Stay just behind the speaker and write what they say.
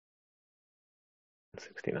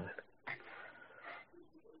69.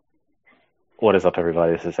 What is up,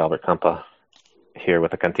 everybody? This is Albert Campa here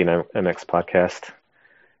with the CantinaMX podcast,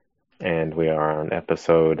 and we are on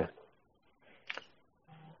episode.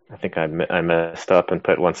 I think I messed up and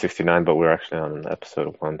put 169, but we're actually on episode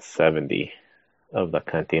 170 of the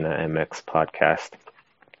CantinaMX podcast.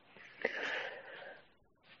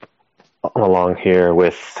 I'm along here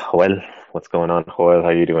with Joel. What's going on, Joel?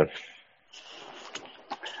 How you doing?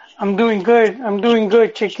 I'm doing good,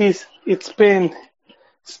 chickies. It's been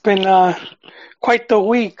quite the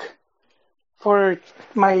week for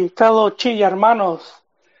my fellow Chilla hermanos,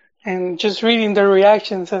 and just reading their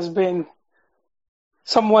reactions has been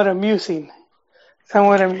somewhat amusing.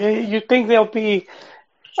 You think they'll be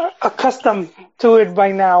accustomed to it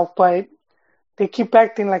by now, but they keep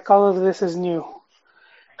acting like all of this is new.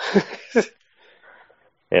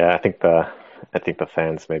 Yeah, I think the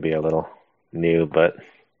fans may be a little new, but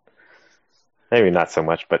maybe not so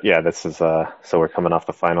much. But yeah, this is so we're coming off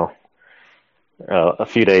the final. A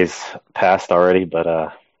few days passed already, but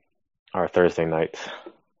our Thursday night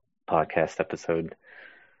podcast episode,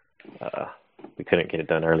 we couldn't get it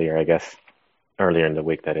done earlier, I guess. Earlier in the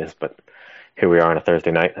week, that is. But here we are on a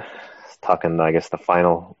Thursday night, talking, I guess the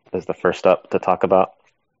final is the first up to talk about.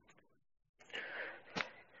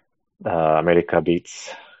 America beats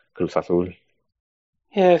Cruz Azul.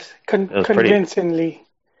 Yes, convincingly.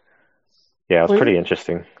 Yeah, it was pretty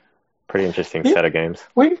interesting. Pretty interesting set of games.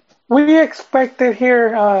 We expected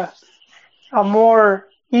here a more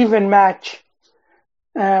even match.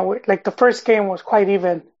 Like the first game was quite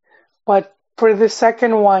even, but for the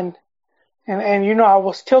second one, and you know, I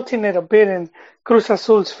was tilting it a bit in Cruz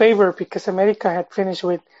Azul's favor because America had finished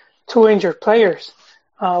with two injured players,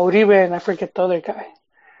 Uribe and I forget the other guy.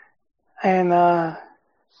 And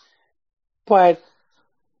but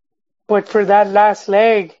for that last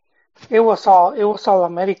leg, it was all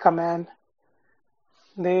America, man.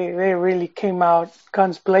 They really came out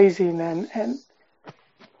guns blazing, and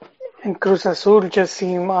Cruz Azul just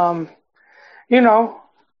seemed, you know,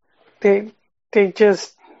 they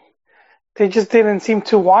just didn't seem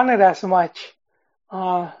to want it as much.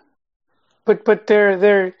 But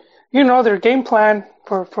their you know, their game plan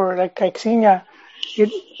for like Caixinha,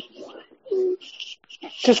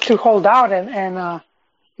 just to hold out, and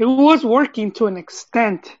it was working to an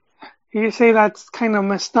extent. You say that's kind of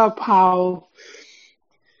messed up how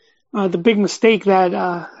the big mistake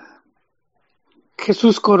that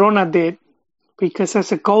Jesus Corona did, because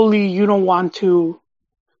as a goalie, you don't want to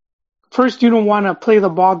play the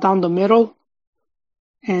ball down the middle,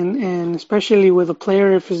 and especially with a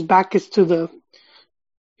player if his back is to the,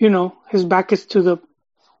 you know, his back is to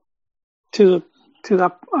the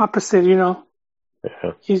opposite, you know.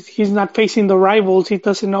 Yeah. He's not facing the rivals. He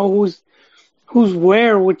doesn't know who's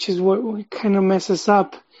where, which is what kind of messes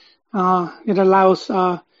up. It allows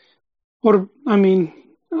Uribe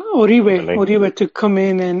to come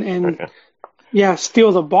in and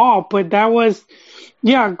steal the ball. But that was,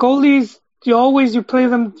 goalies, you play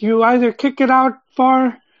them, you either kick it out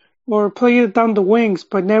far or play it down the wings,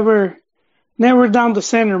 but never down the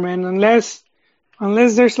center, man, unless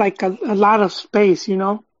there's like a lot of space, you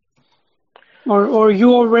know. Or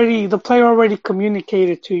the player already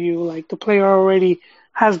communicated to you, like the player already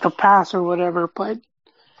has the pass or whatever, but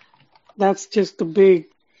that's just and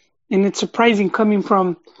it's surprising coming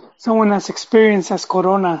from someone as experienced as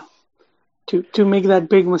Corona to make that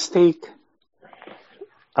big mistake.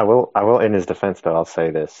 I will in his defense though, I'll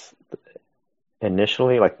say this.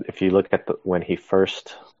 Initially, like if you look at when he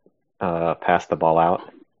first passed the ball out,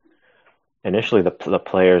 initially the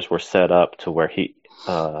players were set up to where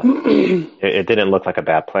it didn't look like a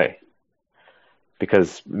bad play,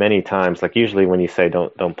 because many times, like usually when you say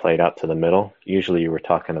don't play it out to the middle, usually you were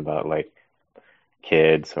talking about like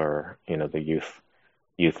kids or, you know, the youth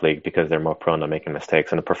league, because they're more prone to making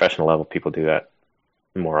mistakes. And the professional level, people do that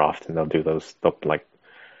more often. They'll do those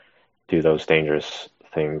dangerous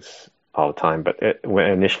things all the time. But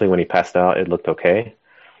initially when he passed out, it looked okay.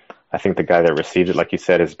 I think the guy that received it, like you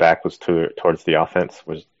said, his back was towards the offense,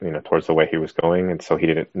 was, you know, towards the way he was going, and so he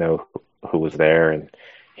didn't know who was there, and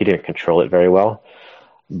he didn't control it very well.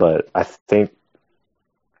 But I think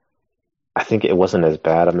it wasn't as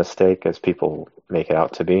bad a mistake as people make it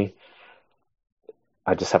out to be.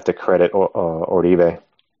 I just have to credit Uribe,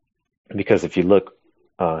 because if you look,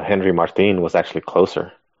 Henry Martin was actually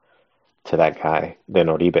closer to that guy than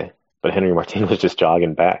Uribe, but Henry Martin was just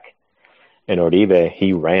jogging back. And Uribe,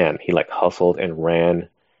 he ran. He like hustled and ran,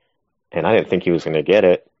 and I didn't think he was going to get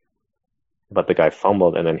it, but the guy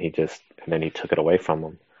fumbled, and then he took it away from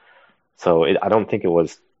him. So I don't think it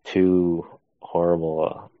was too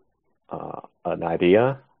horrible an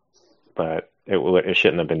idea, but it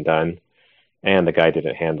shouldn't have been done, and the guy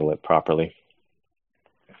didn't handle it properly.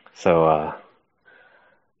 So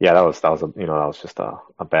yeah, that was just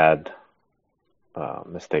a bad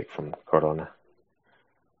mistake from Corona.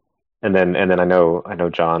 And then I know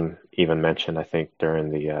John even mentioned, I think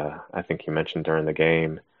he mentioned during the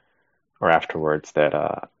game or afterwards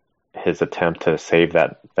that his attempt to save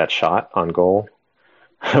that shot on goal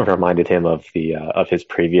reminded him of his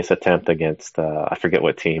previous attempt against I forget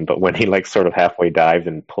what team, but when he like sort of halfway dived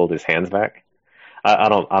and pulled his hands back. I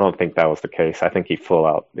don't think that was the case. I think he full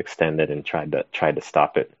out extended and tried to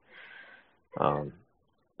stop it. So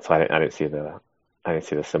I didn't see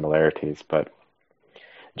the similarities, but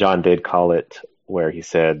John did call it where he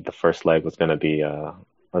said the first leg was going to be a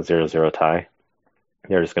 0-0 tie.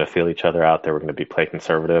 They were just going to feel each other out. They were going to be play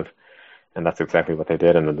conservative, and that's exactly what they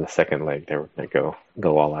did. And then the second leg, they were going to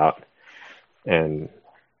go all out. And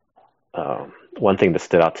one thing that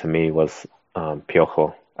stood out to me was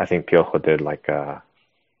Piojo. I think Piojo did like a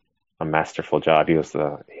masterful job. He was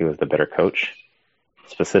the better coach,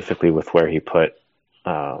 specifically with where he put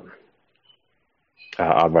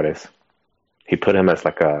Alvarez. He put him as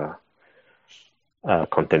like a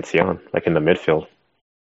contención, like in the midfield.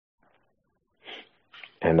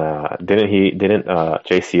 And didn't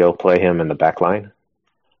JCO play him in the back line,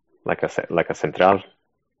 like a central?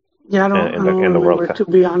 Yeah, I don't remember, World Cup. To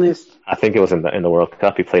be honest. I think it was in the World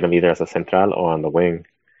Cup. He played him either as a central or on the wing,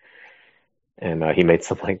 and he made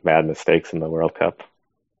some like bad mistakes in the World Cup.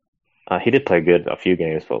 He did play good a few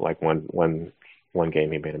games, but like one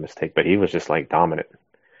game he made a mistake, but he was just like dominant.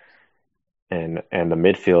 And the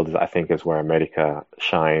midfield, I think, is where America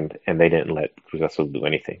shined, and they didn't let Cruz Azul do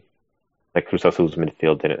anything. Like Cruz Azul's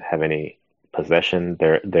midfield didn't have any possession.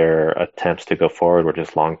 Their attempts to go forward were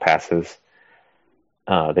just long passes.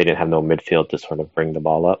 They didn't have no midfield to sort of bring the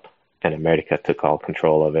ball up, and America took all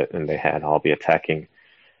control of it, and they had all the attacking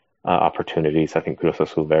opportunities. I think Cruz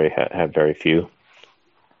Azul had very few.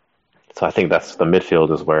 So I think that's the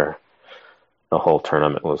midfield is where the whole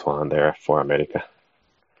tournament was won there for America.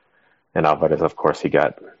 And Alvarez, of course, he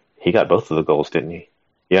got both of the goals, didn't he?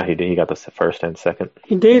 Yeah, he did. He got the first and second.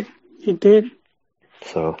 He did.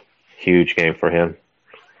 So huge game for him.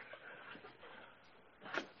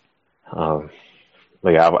 But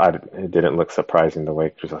yeah, it didn't look surprising the way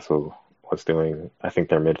Cruz Azul was doing. I think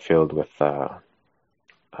their midfield with the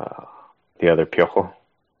other Piojo.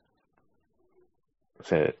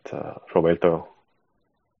 Is it Roberto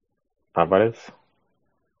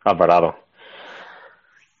Alvarado,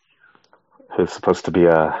 who's supposed to be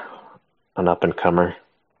an up and comer.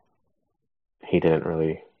 He didn't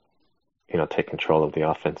really, take control of the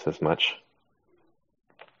offense as much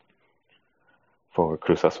for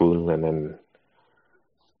Cruz Azul. And then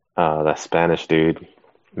that Spanish dude,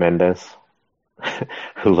 Mendez,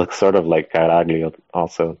 who looks sort of like Caraglio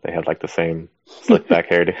also. They had like the same slick back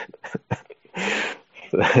hair.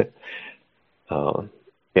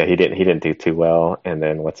 Yeah, he didn't do too well. And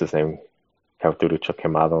then what's his name? Cauterucho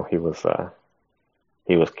Quemado. He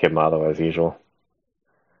was quemado as usual.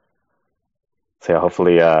 So yeah,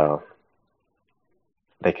 hopefully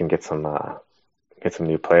they can get some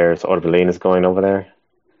new players. Orbelin is going over there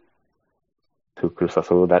to Cruz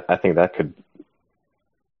Azul. I think that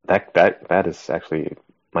is actually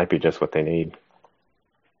might be just what they need.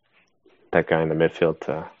 That guy in the midfield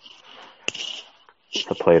to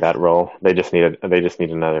play that role. They just need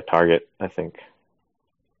another target. I think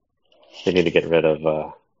they need to get rid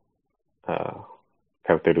of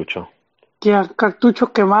Cauterucho. Yeah, Cartucho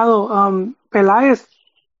Quemado. Pelaez,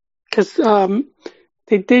 because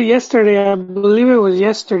they did yesterday, I believe it was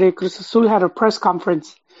yesterday, Cruz Azul had a press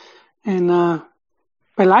conference, and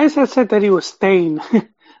Pelaez had said that he was staying.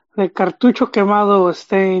 That Cartucho Quemado was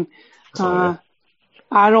staying.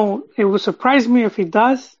 It would surprise me if he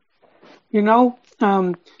does,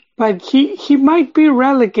 but he might be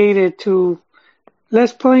relegated to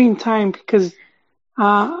less playing time because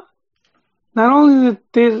not only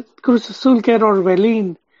did Cruz Azul get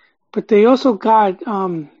Orbelin, but they also got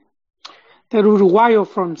that Uruguayo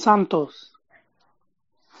from Santos.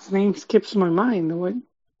 His name skips my mind.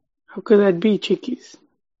 How could that be, Chiquis?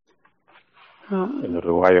 El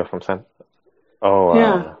Uruguayo from Santos. Oh,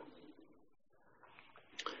 yeah.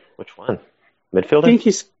 Which one? Midfielder? I think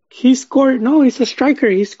he scored. No, he's a striker.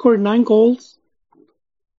 He scored 9 goals.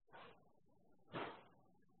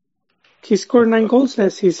 He scored 9 goals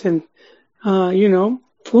that season.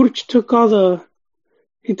 Furch took all the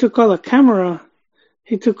camera,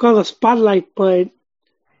 he took all the spotlight, but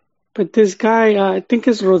this guy, I think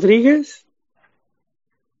it's Rodriguez,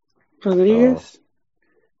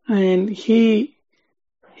 and he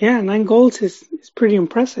Yeah, 9 goals is pretty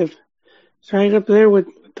impressive. It's right up there with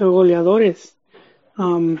the goleadores.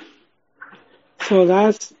 So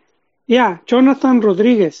that's, yeah, Jonathan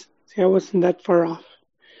Rodriguez. See, I wasn't that far off.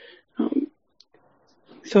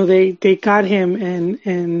 So they got him,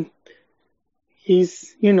 and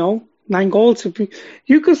he's, 9 goals. If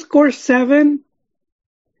you could score 7,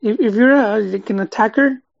 if you're like an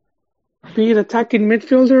attacker, be it attacking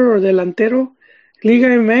midfielder or delantero, Liga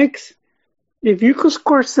MX, if you could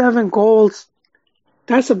score 7 goals,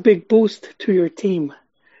 that's a big boost to your team.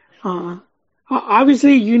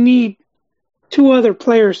 Obviously, you need 2 other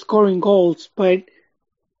players scoring goals, but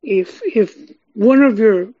if one of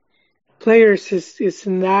your players is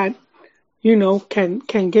in that,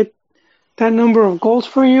 can get that number of goals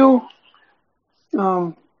for you,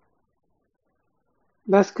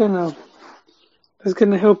 that's gonna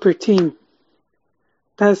help your team.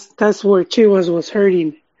 That's where Chivas was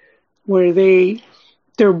hurting, where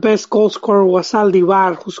their best goal scorer was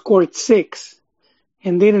Aldivar, who scored 6,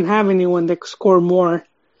 and they didn't have anyone that could score more.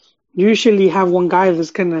 You usually have one guy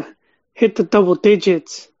that's gonna hit the double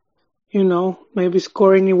digits, maybe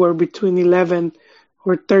score anywhere between 11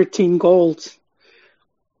 or 13 goals,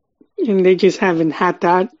 and they just haven't had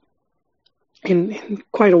that in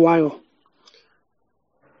quite a while.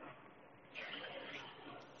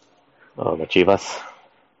 Oh, the Chivas.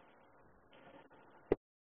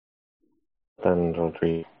 Then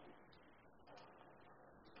Rodriguez.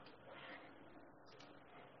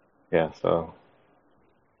 Yeah, so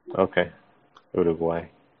okay. Uruguay.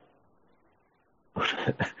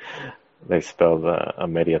 They spelled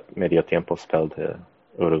medio tiempo spelled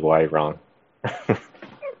Uruguay wrong.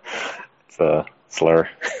 It's a slur.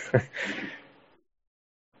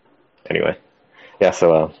 Anyway, yeah.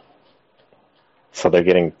 So they're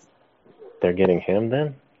getting him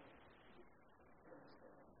then.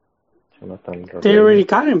 They already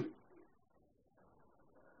got him.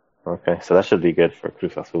 Okay, so that should be good for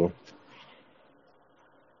Cruz Azul.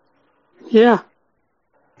 Yeah.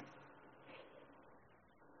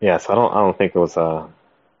 Yeah, so I don't think it was well,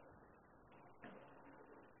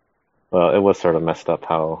 it was sort of messed up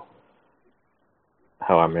how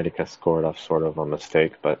America scored off sort of a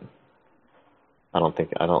mistake, but I don't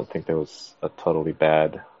think there was a totally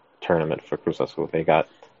bad tournament for Cruz Azul. They got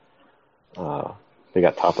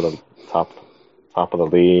top of the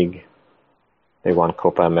league. They won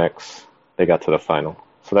Copa MX. They got to the final.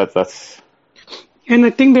 So that's. And I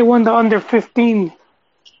think they won the under 15,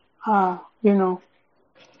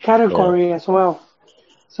 category as well.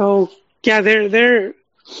 So yeah, they're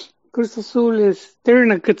Cruz Azul they're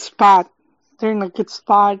in a good spot. They're in a good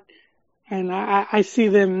spot, and I see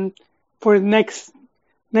them for next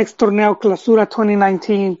Torneo Clausura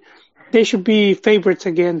 2019. They should be favorites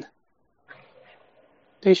again.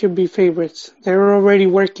 They should be favorites. They're already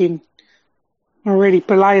working. Already,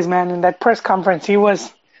 Pelaez, man, in that press conference, he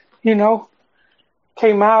was,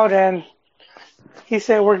 came out and he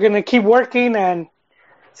said, we're going to keep working and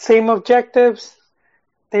same objectives.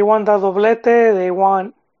 They want the doblete. They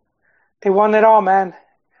want it all, man.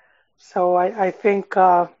 So I think,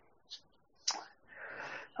 I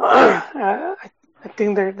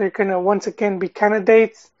think they're going to once again be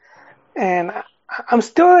candidates, and I'm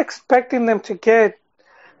still expecting them to get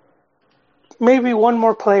maybe one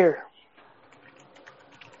more player.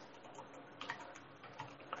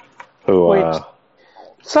 Which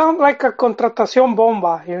sounds like a contratación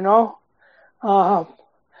bomba,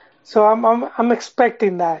 So I'm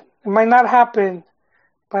expecting that. It might not happen,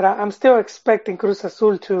 but I'm still expecting Cruz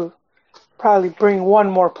Azul to probably bring one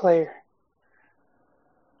more player.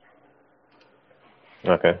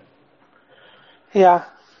 Okay. Yeah.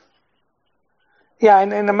 Yeah,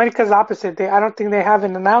 and America's opposite. I don't think they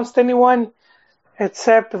haven't announced anyone,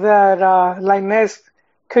 except that Lainez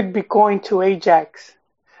could be going to Ajax.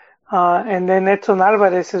 And then Edson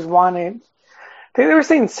Alvarez is wanted. They were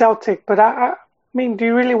saying Celtic, but I mean, do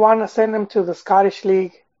you really want to send him to the Scottish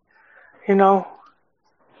League? You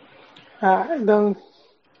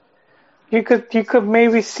could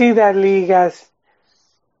maybe see that league as,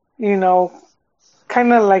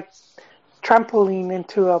 kind of like trampoline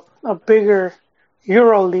into a bigger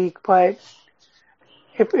Euro League. But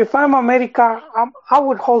if I'm America, I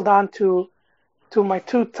would hold on to my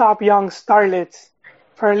 2 top young starlets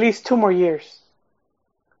for at least 2 more years.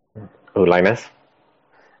 Lainez?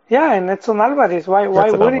 Yeah, and Edson Alvarez. Why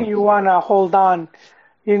wouldn't you want to hold on?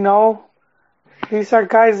 These are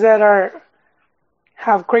guys that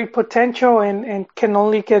have great potential and can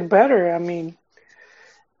only get better. I mean,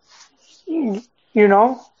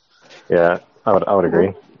 Yeah, I would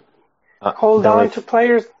agree. Hold on to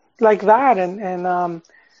players like that, and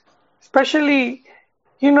especially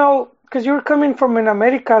because you were coming from in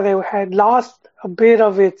America, they had lost a bit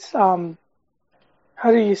of its, how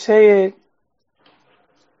do you say it?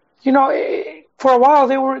 For a while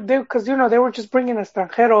because they were just bringing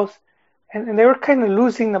extranjeros, and they were kind of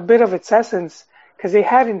losing a bit of its essence because they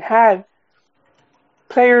hadn't had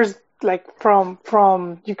players like from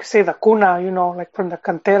you could say the cuna, like from the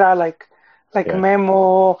cantera, like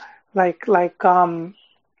Memo, like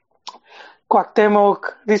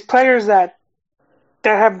Cuauhtemoc, these players that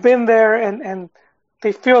have been there and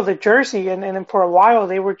they feel the jersey, and then for a while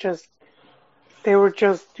they were just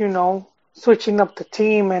switching up the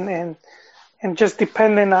team and just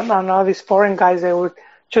depending on all these foreign guys. They were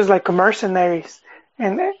just like mercenaries,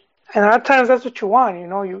 and at times that's what you want.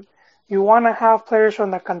 You want to have players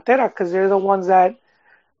from the cantera because they're the ones that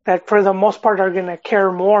for the most part are gonna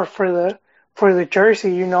care more for the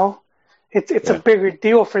jersey. It's a bigger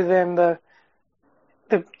deal for them.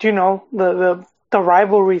 The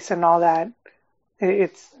rivalries and all that.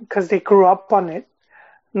 It's because they grew up on it,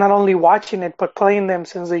 not only watching it but playing them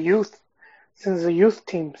since the youth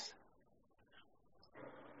teams.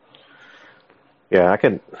 Yeah,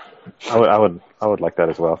 I would like that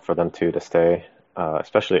as well for them to stay,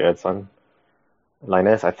 especially Edson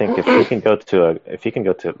Lainez. I think if he can go to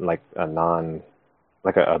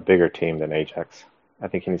like a bigger team than Ajax, I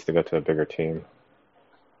think he needs to go to a bigger team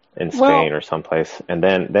in Spain or someplace, and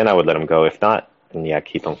then I would let him go. If not, then yeah,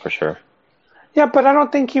 keep him for sure. Yeah, but I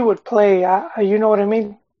don't think he would play. You know what I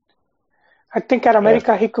mean? I think at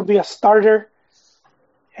America he could be a starter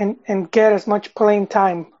and get as much playing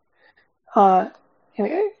time.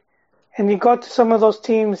 And you go to some of those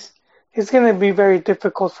teams, it's going to be very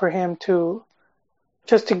difficult for him to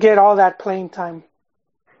get all that playing time.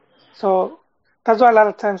 So that's why a lot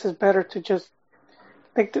of times it's better to just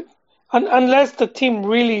unless the team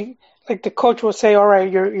really, like the coach will say, all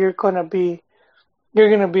right, you're gonna be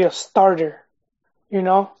a starter,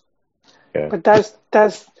 Yeah. But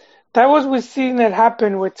that was we've seen it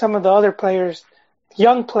happen with some of the other players,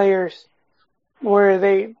 young players, where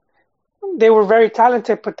they were very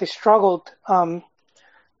talented, but they struggled to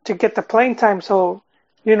get the playing time. So,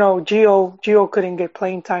 Gio couldn't get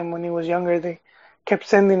playing time when he was younger. They kept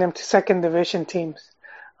sending him to second division teams.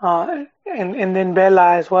 And then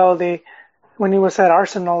Vela as well. When he was at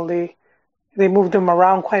Arsenal, they moved him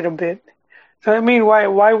around quite a bit. So I mean,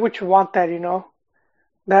 why would you want that?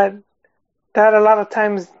 That a lot of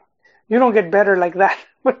times you don't get better like that.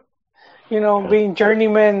 But being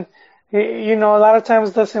journeyman, a lot of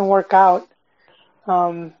times doesn't work out.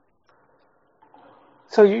 So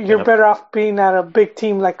you're better off being at a big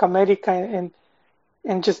team like America and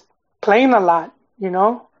just playing a lot,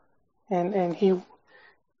 and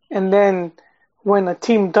then when a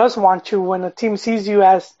team does want you, when a team sees you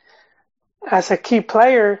as a key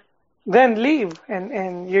player, then leave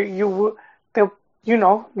and you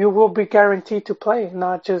will be guaranteed to play,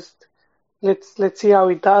 not just let's see how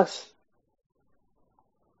he does.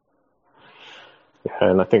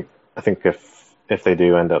 Yeah, and I think if they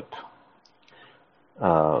do end up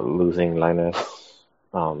losing Linus,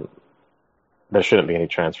 there shouldn't be any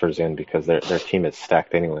transfers in because their team is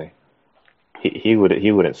stacked anyway. He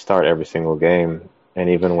wouldn't start every single game, and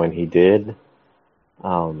even when he did,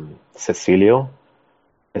 Cecilio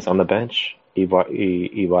is on the bench.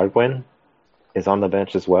 Ibargüen is on the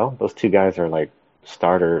bench as well. Those two guys are like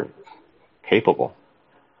starter capable.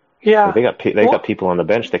 Yeah, like they got people on the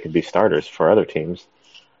bench that could be starters for other teams.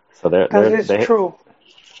 So that is true.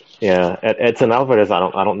 Yeah, Edson Alvarez, I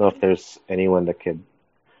don't know if there's anyone that could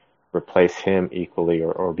replace him equally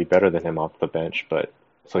or be better than him off the bench, but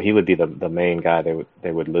so he would be the main guy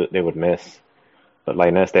they would miss. But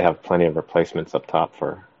Lainez, they have plenty of replacements up top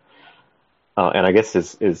for. And I guess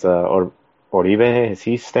is Oribe, is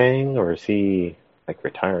he staying or is he like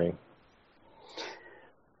retiring?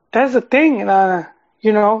 That's the thing.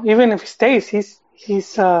 Even if he stays, he's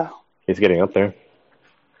getting up there.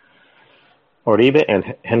 Oribe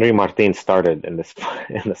and Henry Martin started in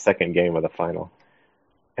the second game of the final,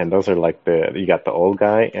 and those are like you got the old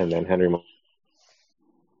guy and then Henry Martin,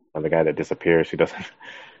 the guy that disappears who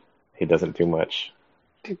doesn't do much.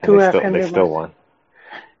 They still won.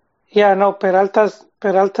 Yeah, no,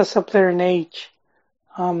 Peralta's up there in age,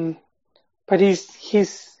 but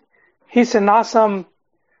he's an awesome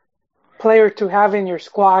player to have in your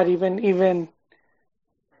squad, even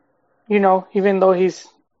though he's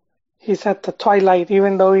at the twilight,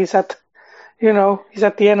 even though he's at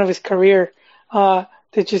the end of his career.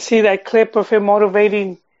 Did you see that clip of him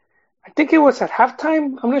motivating? I think it was at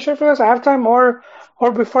halftime. I'm not sure if it was at halftime or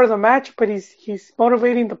before the match, but he's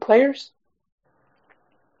motivating the players.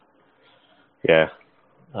 Yeah.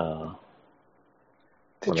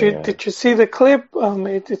 Did you see the clip?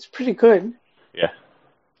 It's pretty good. Yeah,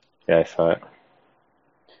 I saw it.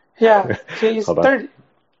 Yeah, he's 30.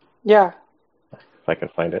 Yeah, if I can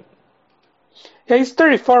find it. Yeah, he's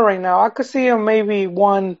 34 right now. I could see him maybe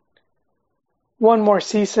one more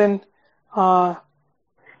season. And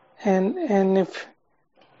if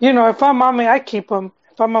if I'm Mame, I keep him.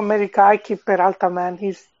 If I'm America, I keep Peralta, man.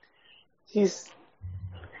 He's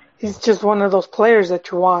just one of those players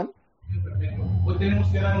that you want. Hoy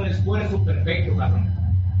tenemos que dar un esfuerzo perfecto, cabrón.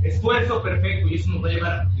 Esfuerzo perfecto, y eso nos va a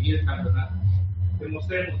llevar a conseguir el campeonato.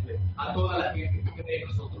 Demostrémosle a toda la gente que cree en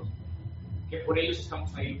nosotros que por ellos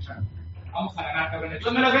estamos ahí luchando. Vamos a ganar, cabrón.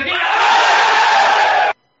 ¡Dios me los bendiga!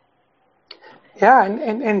 Yeah,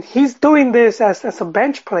 and he's doing this as a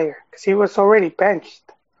bench player because he was already benched.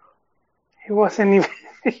 He wasn't even,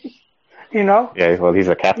 Yeah, well, he's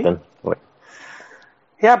a captain.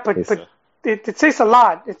 Yeah, but it says a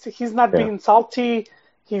lot. He's not being salty.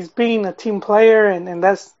 He's being a team player, and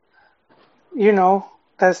that's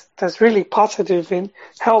that's really positive and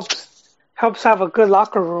helps have a good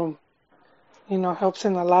locker room. Helps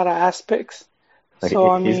in a lot of aspects. So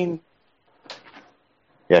I mean.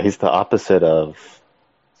 Yeah, he's the opposite of,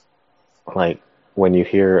 like, when you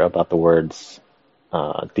hear about the words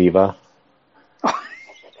diva.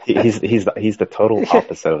 He's the total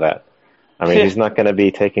opposite of that. I mean, he's not going to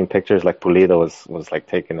be taking pictures like Pulido was like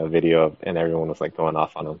taking a video of, and everyone was like going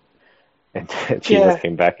off on him. And Chivas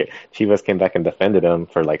came back. Chivas came back and defended him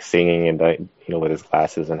for like singing and with his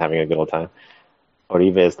glasses and having a good old time.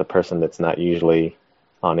 Oribe is the person that's not usually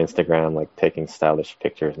on Instagram like taking stylish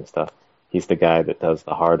pictures and stuff. He's the guy that does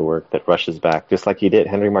the hard work, that rushes back, just like he did.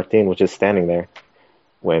 Henry Martin was just standing there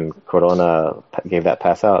when Corona gave that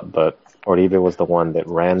pass out, but Oribe was the one that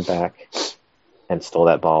ran back and stole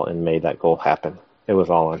that ball and made that goal happen. It was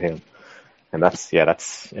all on him. And that's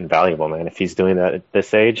invaluable, man. If he's doing that at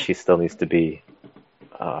this age, he still needs to be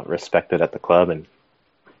respected at the club, and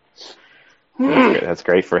that's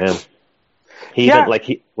great for him.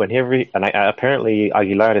 Apparently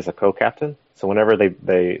Aguilar is a co-captain. So whenever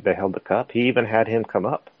they held the cup, he even had him come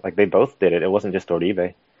up. Like, they both did it. It wasn't just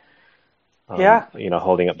Oribe.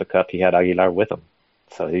 Holding up the cup. He had Aguilar with him.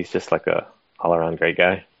 So he's just like a all-around great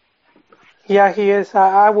guy. Yeah, he is.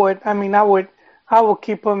 I would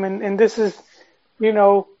keep him. And this is,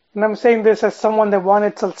 and I'm saying this as someone that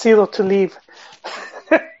wanted Salcido to leave.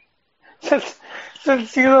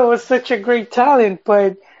 Salcido was such a great talent,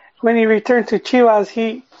 but when he returned to Chivas,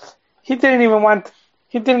 he didn't even want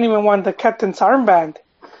the captain's armband,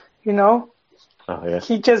 Oh, yeah.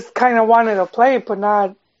 He just kind of wanted to play, but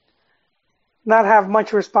not have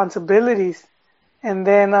much responsibilities. And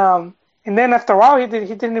then after a while, he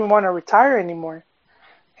didn't even want to retire anymore.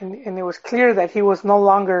 And it was clear that he was no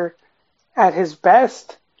longer at his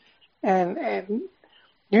best. And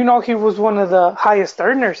he was one of the highest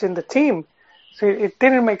earners in the team. So it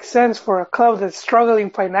didn't make sense for a club that's struggling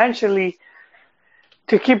financially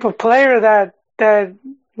to keep a player that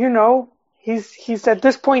he's at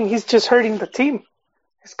this point, he's just hurting the team.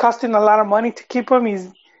 It's costing a lot of money to keep him.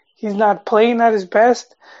 He's not playing at his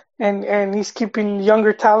best, and he's keeping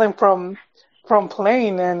younger talent from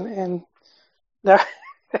playing. And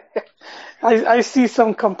I see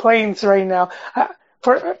some complaints right now.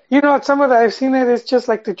 Some of that I've seen it's just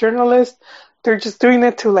like the journalists, they're just doing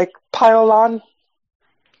it to pile on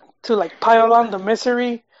the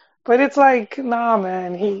misery. But it's like, nah,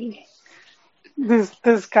 man,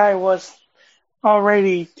 this guy was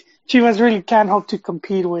already. Chivas really can't hope to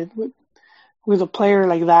compete with a player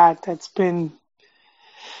like that.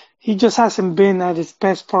 He just hasn't been at his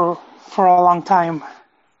best for a long time.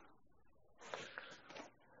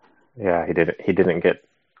 Yeah, he didn't get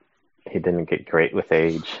great with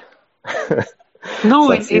age.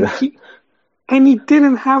 No, and he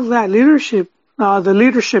didn't have that leadership, the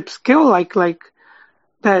leadership skill like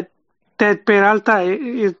that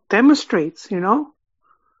Peralta demonstrates,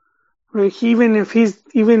 Like, even if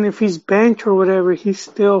he's bench or whatever, he's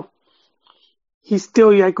still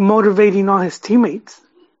like motivating all his teammates.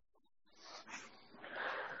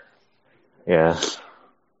 Yeah.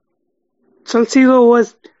 Salcido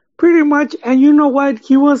was pretty much, and you know what?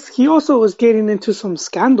 He also was getting into some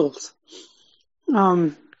scandals.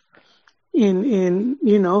 In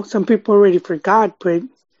some people already forgot, but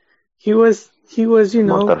he was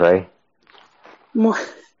Monterrey. No,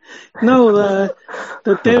 the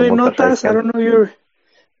TV Notas. I don't know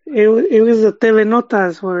It was the TV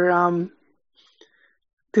Notas where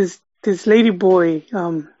this lady boy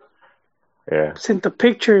sent the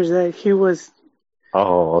pictures that he was.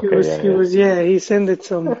 Oh, okay. He was. He sent it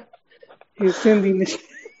some. He was sending it.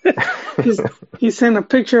 he sent a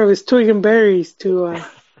picture of his twig and berries to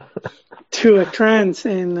a trans,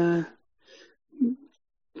 and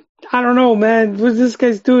I don't know, man. What this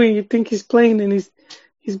guy's doing? You think he's playing, and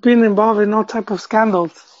he's been involved in all type of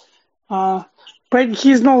scandals. But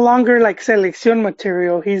he's no longer like selección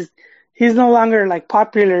material. He's no longer like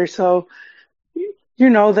popular. So,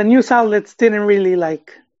 the news outlets didn't really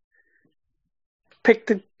like pick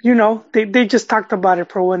the. They just talked about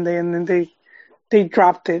it for one day, and then they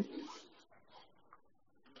dropped it.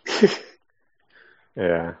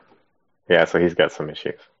 Yeah. So he's got some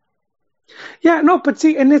issues. Yeah, no, but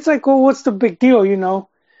see, and it's like, well, what's the big deal,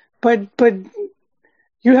 But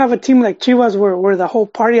you have a team like Chivas where the whole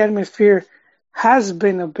party atmosphere has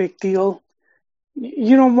been a big deal.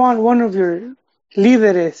 You don't want one of your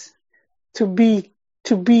líderes to be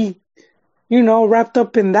wrapped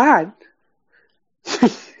up in that.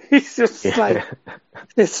 It's just like,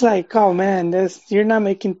 it's like, oh man, you're not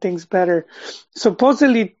making things better.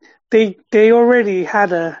 Supposedly they already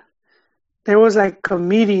had there was like a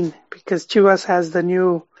meeting because Chivas has the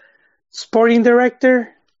new sporting director,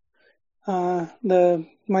 the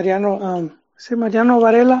Mariano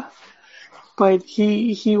Varela, but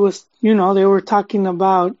he was, they were talking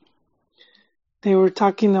about the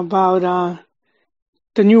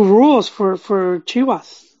new rules for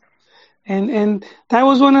Chivas, and that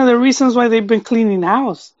was one of the reasons why they've been cleaning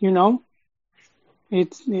house.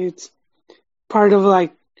 It's part of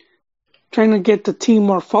like trying to get the team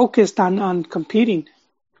more focused on competing.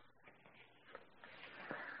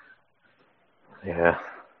 Yeah.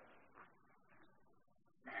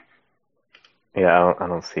 Yeah, I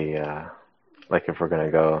don't see, like if we're going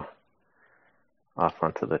to go off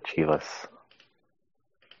onto the Chivas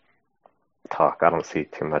talk, I don't see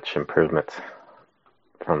too much improvement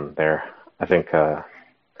from there. I think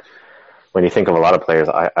when you think of a lot of players,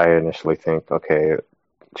 I initially think, okay,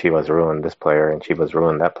 Chivas ruined this player and Chivas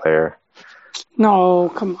ruined that player. No,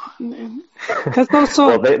 come on, man. That's also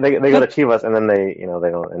well, they go to Chivas and then they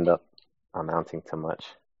don't end up amounting to much.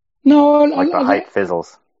 No, like the hype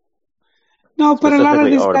fizzles. No, but a lot of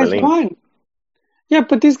these guys won. Yeah,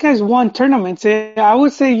 but these guys won tournaments. I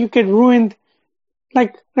would say you could ruin,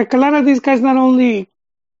 like a lot of these guys not only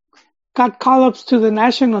got call-ups to the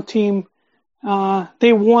national team,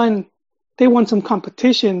 they won some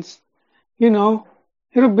competitions. It would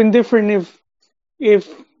have been different if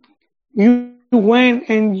you went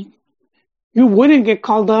and you wouldn't get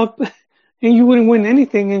called up and you wouldn't win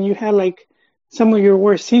anything and you had like some of your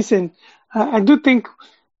worst season. I do think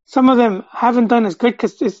some of them haven't done as good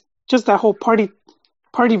because it's just that whole party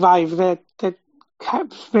vibe that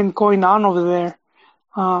has been going on over there.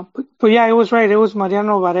 But yeah, it was right. It was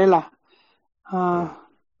Mariano Varela.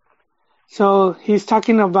 So he's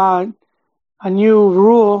talking about a new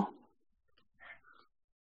rule.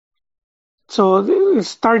 So it's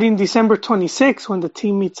starting December 26th when the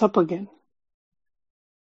team meets up again.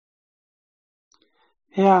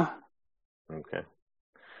 Yeah. Okay.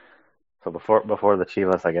 So before the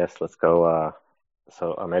Chivas, I guess let's go.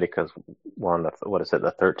 So America's won the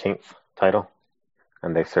 13th title,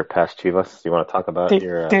 and they surpassed Chivas. Do you want to talk about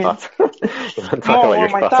your thoughts? You want to talk about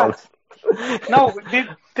your thoughts? No,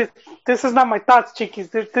 this is not my thoughts, Chiquis.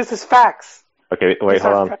 This is facts. Okay, wait,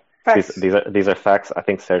 hold on. These are facts. I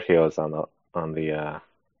think Sergio is on the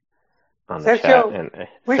Sergio, chat, and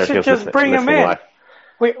we should just bring him in.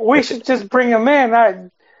 We should just bring him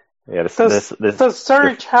in. Yeah, does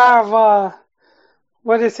Serge have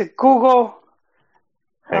what is it? Google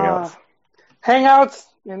Hangouts,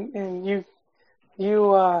 and you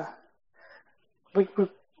we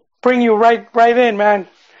bring you right in, man.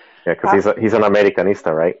 Yeah, because he's an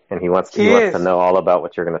Americanista, right? And he wants to know all about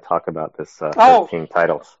what you're going to talk about this 13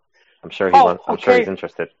 titles. I'm sure he wants. I'm sure he's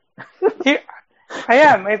interested. I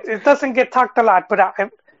am. It doesn't get talked a lot, but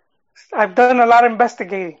I've done a lot of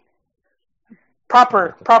investigating.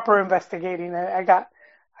 Proper investigating. I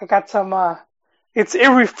got some. It's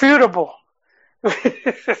irrefutable.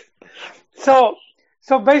 So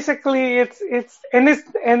basically, it's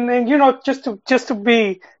just to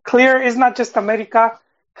be clear, it's not just America,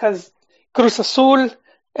 because Cruz Azul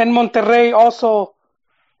and Monterrey also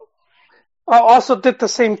did the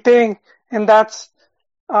same thing, and that's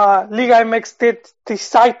Liga MX did the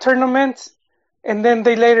side tournaments, and then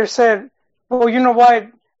they later said, well, you know what,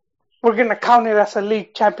 we're going to count it as a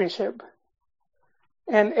league championship.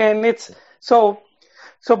 And it's so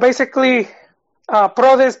basically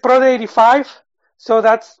Prode is Prode 85. So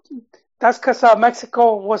that's because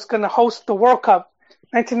Mexico was going to host the World Cup,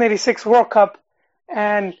 1986 World Cup,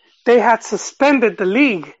 and they had suspended the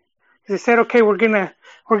league. They said, okay, we're gonna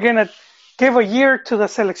give a year to the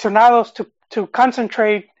seleccionados to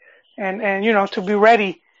concentrate and to be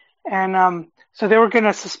ready. And so they were going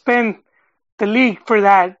to suspend the league for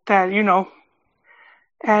that.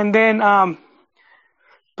 And then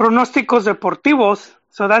pronósticos deportivos.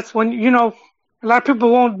 So that's when a lot of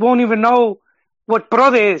people won't even know what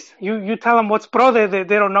Prode is. You tell them what's Prode, they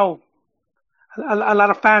don't know. A lot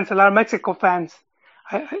of fans, a lot of Mexico fans.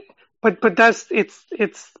 But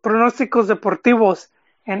it's pronósticos deportivos,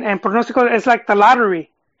 and pronósticos is like the lottery,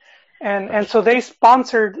 and so they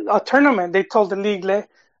sponsored a tournament. They told the league,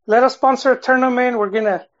 let us sponsor a tournament. We're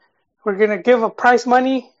gonna give a prize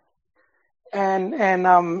money, and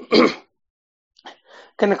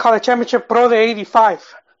gonna call it Championship Prode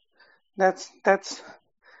 85. That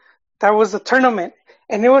was the tournament,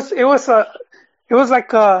 and it was like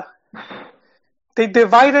they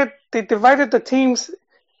divided the teams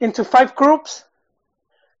into 5 groups.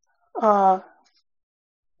 5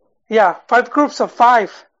 groups of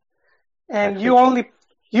 5, and you only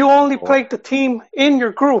played the team in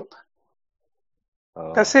your group.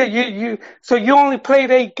 That's it. So you only played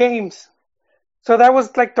 8 games. So that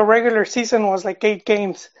was like the regular season was like 8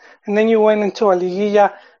 games, and then you went into a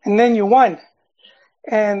liguilla, and then you won,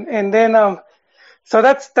 and then so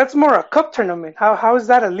that's more a cup tournament. How is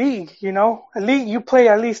that a league? A league you play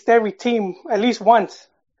at least every team at least once.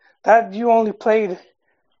 That you only played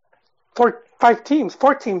 4 teams.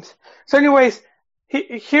 So anyways,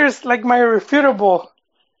 here's like my irrefutable,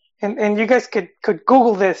 and you guys could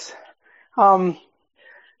Google this. The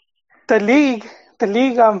league,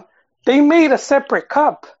 they made a separate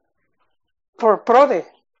cup for Prode.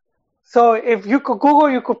 So if you could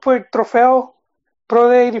Google, you could put Trofeo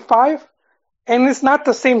Prode 85, and it's not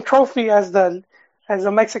the same trophy as the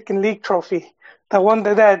Mexican League trophy, the one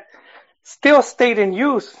that still stayed in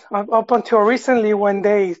use up until recently when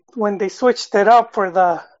they switched it up for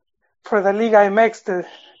the Liga MX,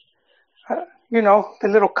 the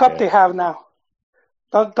little cup they have now.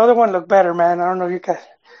 The other one looked better, man. I don't know if you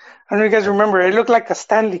guys remember. It looked like a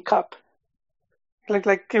Stanley Cup. It looked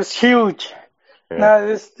like it was huge. Yeah. Now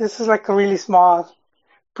this is like a really small,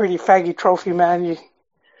 pretty faggy trophy, man.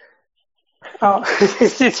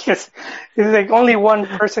 It's like only one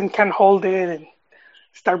person can hold it and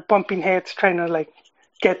start bumping heads trying to like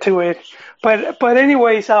get to it. But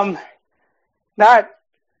anyways, that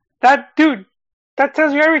dude, that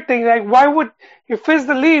tells you everything. Like, if it's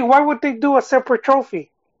the league, why would they do a separate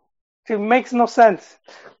trophy? It makes no sense.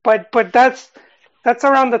 But that's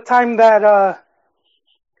around the time that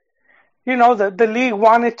the league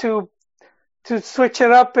wanted to switch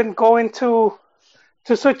it up and go to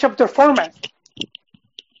switch up their format.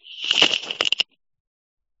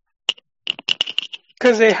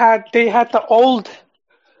 Because they had the old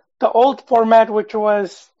format, which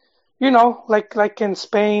was, like in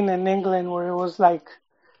Spain and England, where it was like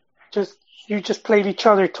you just played each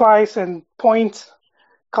other twice and points,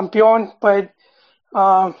 Campeon. But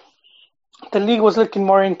the league was looking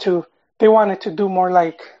more into, they wanted to do more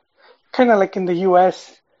like, kind of like in the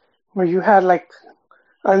U.S., where you had like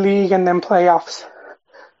a league and then playoffs.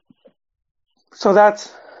 So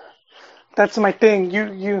that's my thing.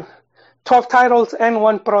 You 12 titles and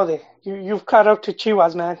 1 Prode. You've caught up to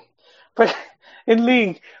Chivas, man. But in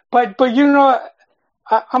league, but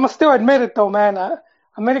I'm still admit it though, man.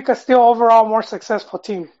 America's still overall more successful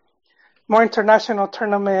team, more international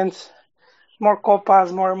tournaments, more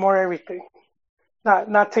copas, more everything.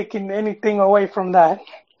 Not taking anything away from that.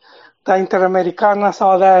 The Interamericanas,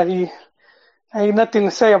 all that. Ain't nothing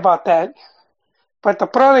to say about that. But the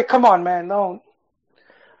Prode, come on, man, no.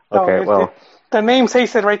 Okay, the name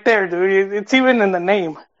says it right there, dude. It's even in the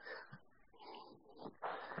name.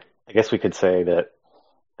 I guess we could say that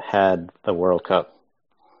had the World Cup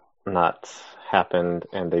not happened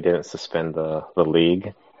and they didn't suspend the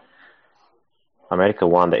league, America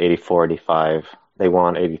won the 84-85. They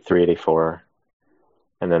won 83-84.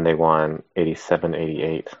 And then they won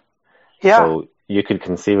 87-88. Yeah. So you could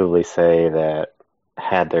conceivably say that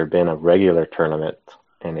had there been a regular tournament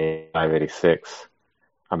in 85-86,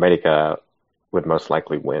 America would most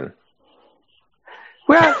likely win.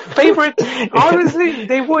 Well, favorites. Honestly,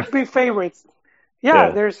 they would be favorites.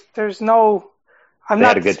 Yeah. There's no. I'm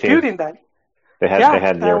not disputing that. They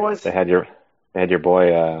had your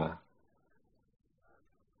boy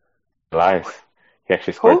Peláez. He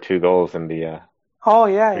actually scored 2 goals in the.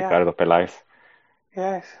 Ricardo Peláez.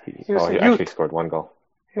 Yes. He actually scored 1 goal.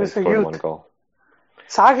 He scored 1 goal.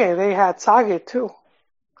 Sage, they had Sage too.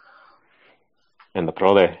 In the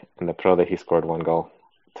Prode, he scored 1 goal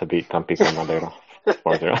to beat Tampico Madero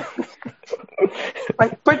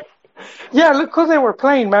 4-0. But yeah, look who they were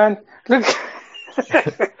playing, man. Look,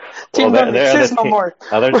 team don't exist no more.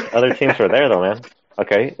 Other teams were there though, man.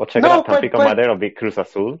 Okay, well, check it out. Tampico Madero beat Cruz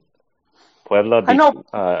Azul. Puebla beat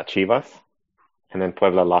Chivas. And then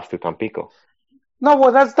Puebla lost to Tampico. No,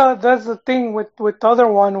 well, that's the thing with the other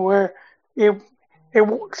one where it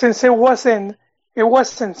since it wasn't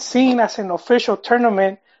seen as an official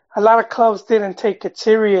tournament, a lot of clubs didn't take it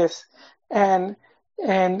serious, and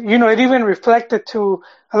it even reflected to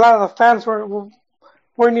a lot of the fans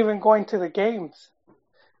weren't even going to the games,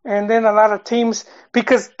 and then a lot of teams,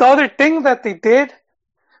 because the other thing that they did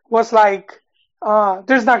was like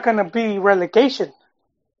there's not going to be relegation.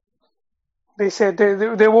 They said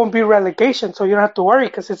there won't be relegation, so you don't have to worry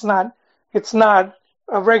because it's not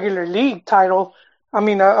a regular league title. I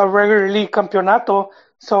mean, a regular league campeonato.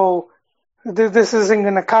 So this isn't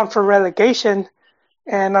going to count for relegation.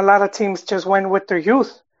 And a lot of teams just went with their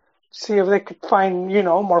youth, see if they could find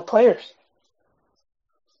more players.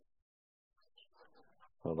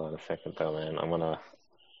 Hold on a second, though, man. I'm gonna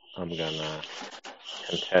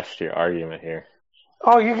contest your argument here.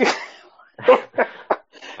 Oh, you.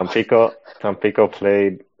 Tampico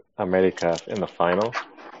played America in the final.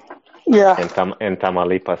 Yeah. In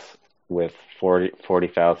Tamaulipas with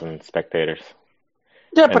 40,000 spectators.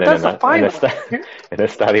 Yeah, but that's the final. In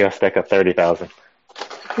Estadio Azteca, 30,000.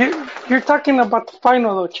 You're talking about the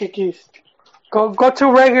final, though, Chiquis. Go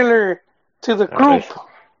to the group,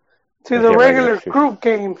 to the regular group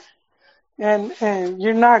games, and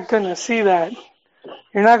you're not gonna see that.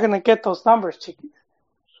 You're not gonna get those numbers, Chiquis.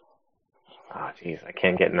 Oh, geez, I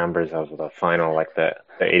can't get numbers of the final, like the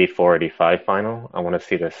 84-85 final. I want to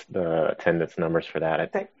see the attendance numbers for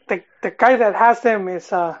that. The guy that has them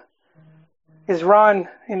is Ron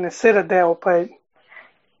in the Citadel, but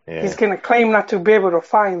he's going to claim not to be able to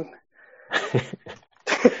find.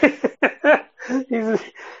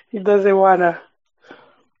 He doesn't want to.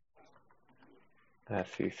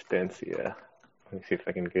 Asistencia. Let me see if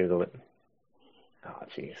I can Google it. Oh,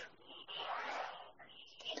 jeez.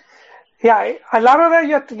 Yeah, a lot of that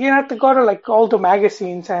you have to go to like older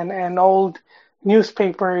magazines and old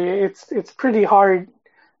newspaper. It's pretty hard.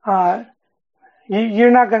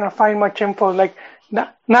 You're not gonna find much info. Like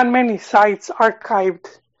not many sites archive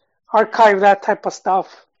that type of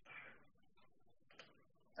stuff.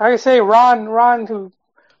 Like I say, Ron, who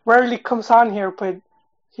rarely comes on here, but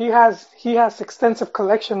he has extensive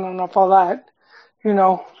collection of all that.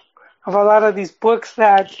 Of a lot of these books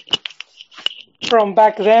that from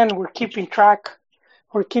back then we're keeping track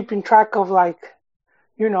of like,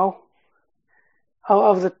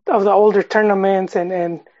 of the older tournaments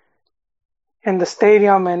and the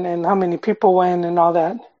stadium and how many people went and all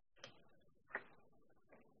that.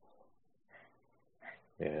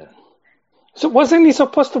 Yeah. So wasn't he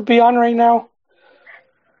supposed to be on right now?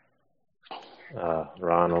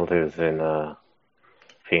 Ronald is in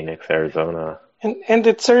Phoenix, Arizona. And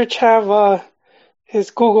did Serge have his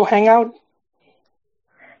Google Hangout?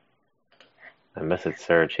 I messaged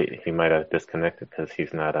Serge. He might have disconnected because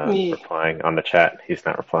he's not replying on the chat. He's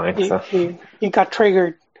not replying. He got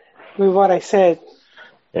triggered with what I said.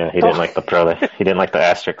 Yeah, he didn't like the Prode. He didn't like the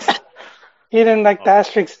asterisks. He didn't like the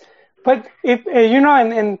asterisks. But if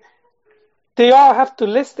and they all have to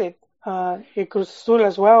list it. Cruz Azul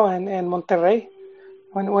as well and Monterrey.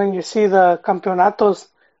 When you see the campeonatos,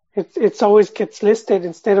 it's always gets listed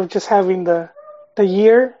instead of just having the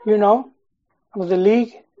year, of the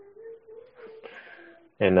league.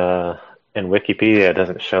 In Wikipedia, it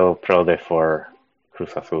doesn't show Prode for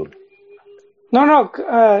Cruz Azul. No.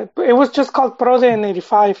 It was just called Prode in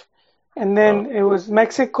 '85, and then it was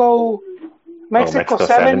Mexico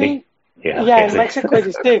 70. Yeah, and Mexico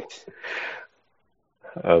 86.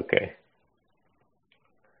 Okay.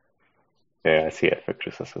 Yeah, I see it for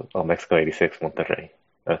Cruz Azul. Oh, Mexico 86, Monterrey.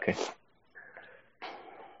 Okay.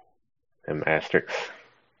 Them asterisks.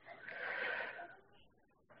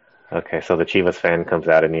 Okay, so the Chivas fan comes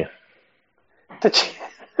out in you. The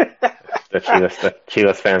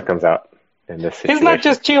Chivas fan comes out in this situation. He's not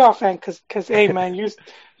just Chivas fan, because hey man,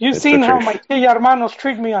 you've seen how my Tia hermanos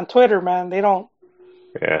treat me on Twitter, man. They don't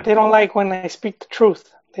like when I speak the truth.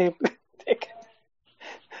 They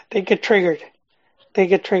get triggered. They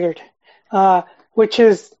get triggered. Which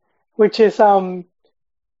is that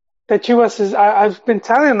Chivas is. I've been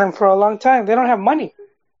telling them for a long time. They don't have money.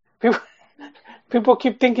 People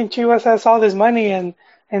keep thinking Chivas has all this money, and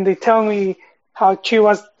they tell me how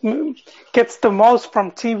Chivas gets the most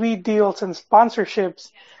from TV deals and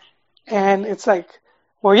sponsorships. And it's like,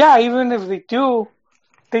 well, yeah, even if they do,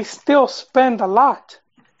 they still spend a lot.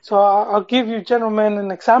 So I'll give you, gentlemen,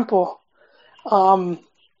 an example.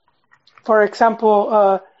 For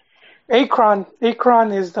example, Akron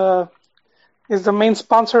is the main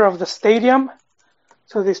sponsor of the stadium.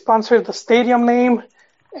 So they sponsored the stadium name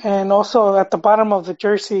and also at the bottom of the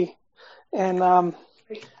jersey. And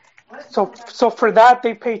so for that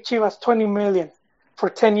they paid Chivas $20 million for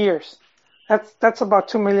 10 years. That's about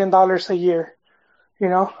 $2 million a year, you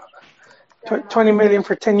know, $20 million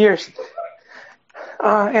for 10 years.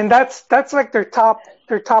 And that's like their top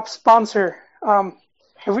sponsor.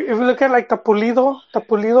 If we look at like the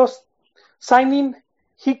Pulido signing,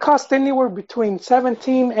 he cost anywhere between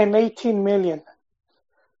 17 and 18 million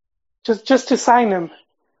just to sign him,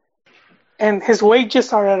 and his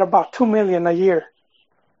wages are at about 2 million a year.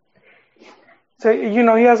 So you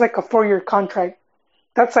know he has like a 4-year contract.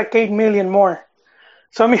 That's like 8 million more.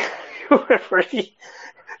 So I mean,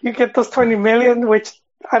 you get those 20 million, which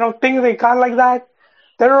I don't think they got like that.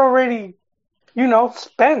 They're already, you know,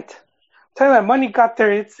 spent. By the time that money got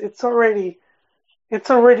there, it's already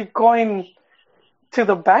going to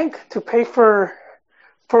the bank to pay for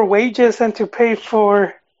wages and to pay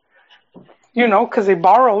for, you know, because they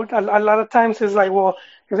borrowed. A lot of times it's like, well,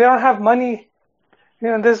 if they don't have money, you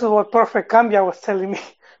know, this is what Profe Cambia was telling me.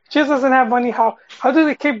 Just doesn't have money. How do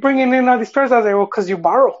they keep bringing in all these players? I was like, well, because you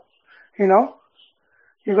borrow, you know.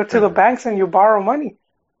 You go to the banks and you borrow money.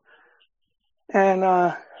 And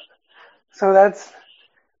so that's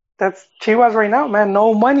Chivas right now, man.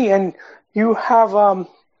 No money. And you have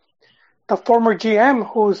the former GM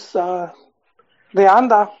who's De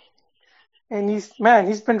Anda, and he's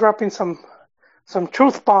been dropping some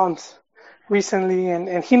truth bombs recently,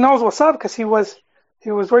 and he knows what's up because he was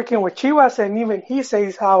working with Chivas, and even he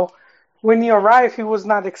says how when he arrived he was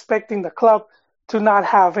not expecting the club to not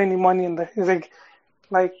have any money in the. He's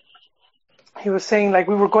like he was saying, like,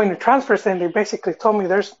 we were going to transfers and they basically told me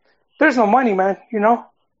there's no money, man, you know,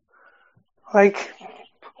 like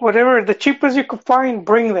whatever the cheapest you could find,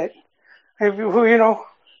 bring it. If you know,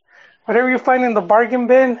 whatever you find in the bargain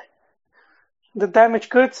bin, the damaged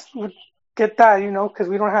goods, would get that, you know, because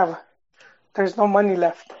there's no money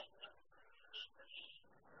left.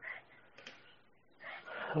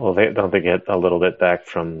 Well, don't they get a little bit back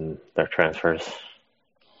from their transfers?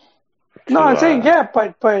 No, I'm saying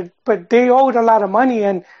but they owed a lot of money,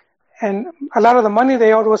 and a lot of the money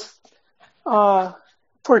they owed was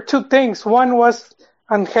for two things. One was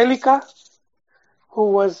Angelica,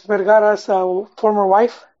 who was Vergara's former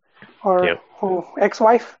wife or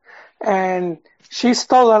ex-wife, and she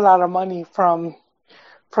stole a lot of money from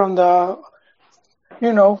the,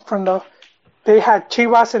 you know, they had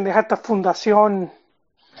Chivas and they had the Fundación.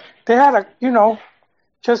 They had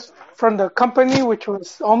just from the company, which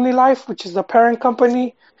was OmniLife, which is the parent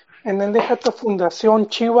company, and then they had the Fundación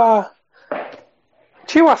Chiva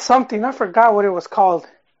something, I forgot what it was called.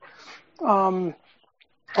 And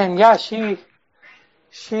yeah, she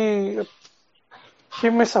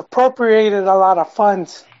misappropriated a lot of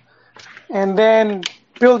funds, and then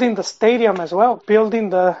building the stadium as well,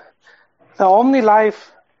 building the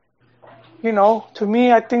OmniLife. You know, to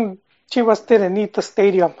me, I think Chivas didn't need the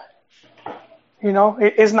stadium. You know,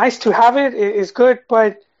 it's nice to have it. It's good,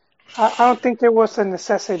 but I don't think it was a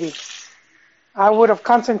necessity. I would have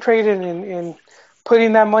concentrated in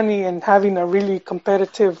putting that money and having a really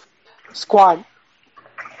competitive squad.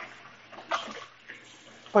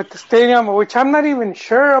 But the stadium, which I'm not even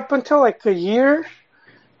sure, up until like a year,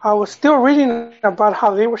 I was still reading about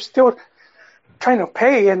how they were still trying to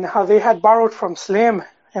pay and how they had borrowed from Slim.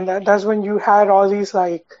 And that's when you had all these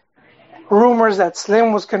like rumors that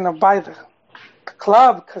Slim was going to buy the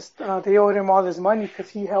club because they owed him all this money because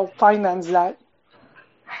he helped finance that,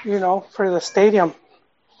 you know, for the stadium.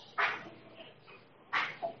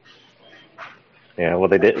 Yeah, well,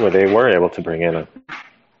 they did. Well, they were able to bring in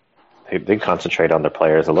they did concentrate on their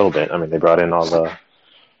players a little bit. I mean, they brought in all the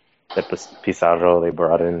Pizarro. They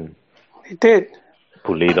brought in. They did.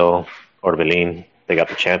 Pulido, Orbelin. They got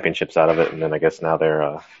the championships out of it, and then I guess now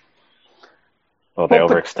they're. They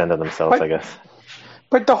overextended themselves, I guess.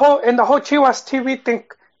 But the whole Chivas TV thing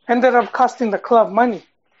ended up costing the club money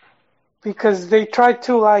because they tried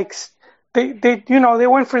to they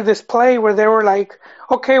went for this play where they were like,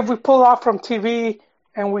 okay, if we pull off from TV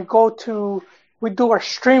and we do our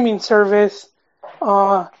streaming service,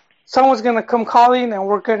 someone's gonna come calling and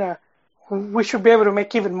we should be able to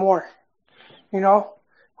make even more. You know,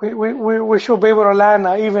 we should be able to land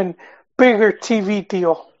an even bigger TV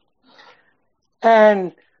deal.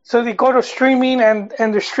 And so they go to streaming and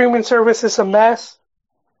the streaming service is a mess.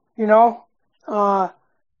 You know,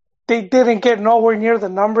 they didn't get nowhere near the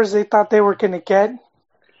numbers they thought they were going to get.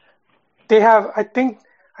 They have, I think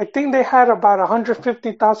they had about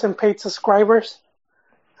 150,000 paid subscribers.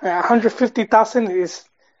 150,000 is,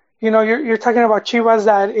 you know, you're talking about Chivas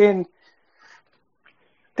that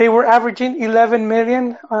they were averaging 11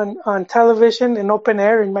 million on television in open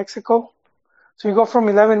air in Mexico. So you go from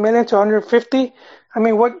 11 million to 150. I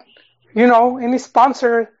mean, what, any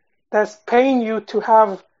sponsor that's paying you to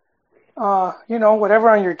have, whatever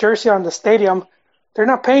on your jersey on the stadium, they're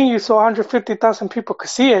not paying you so 150,000 people could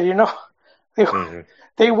see it,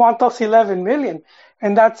 They want those 11 million.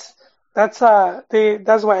 And that's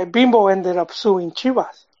why Bimbo ended up suing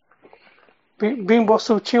Chivas. Bimbo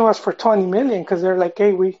sued Chivas for 20 million because they're like,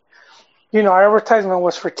 hey, our advertisement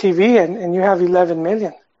was for TV and you have 11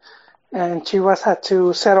 million. And Chivas had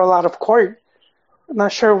to settle out of court. I'm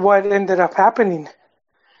not sure what ended up happening.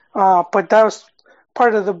 But that was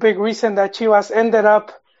part of the big reason that Chivas ended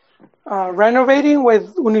up renovating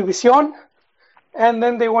with Univision. And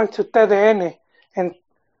then they went to TDN. And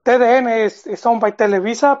TDN is owned by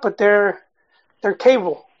Televisa, but they're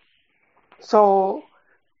cable. So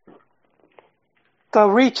the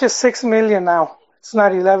reach is 6 million now. It's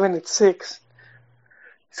not 11, it's 6.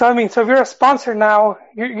 So, I mean, if you're a sponsor now,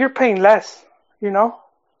 you're paying less, because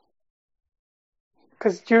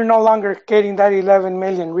you're no longer getting that 11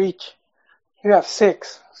 million reach. You have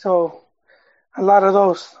 6. So a lot of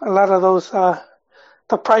those,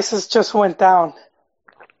 the prices just went down.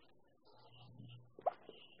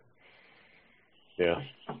 Yeah.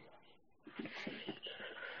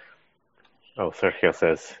 Oh, Sergio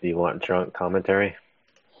says, you want drunk commentary?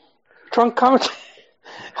 Drunk commentary?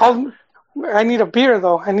 I need a beer,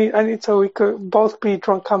 though. I need so we could both be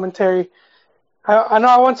drunk commentary. I know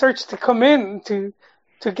I want Serge to come in to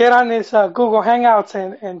get on his Google Hangouts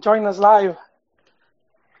and join us live.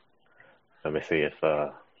 Let me see if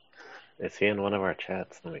is he in one of our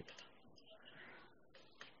chats?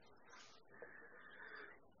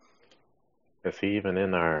 Is he even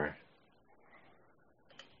in our?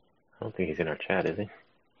 I don't think he's in our chat, is he?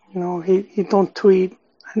 No, he don't tweet,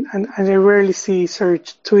 and I rarely see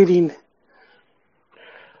Serge tweeting.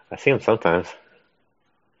 I see him sometimes.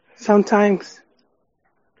 Sometimes.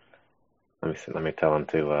 Let me see. Let me tell him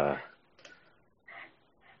to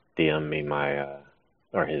DM me my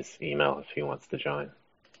or his email if he wants to join.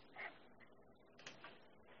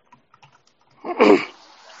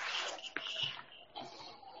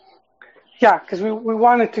 Yeah, because we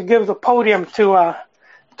wanted to give the podium to an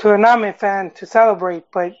AME fan to celebrate,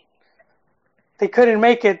 but they couldn't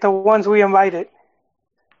make it, the ones we invited.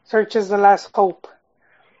 Search is the last hope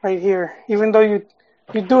right here, even though you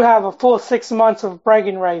do have a full 6 months of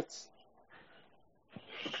bragging rights.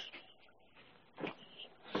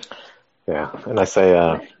 Yeah, and I say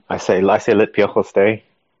let Piojo stay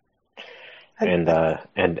and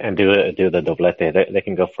do the doblete. They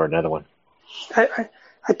can go for another one.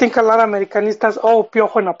 I think a lot of Americanistas owe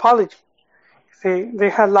Piojo an apology. They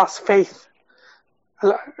had lost faith.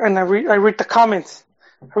 And I read the comments.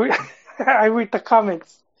 I read the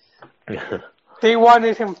comments. They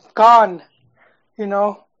wanted him gone.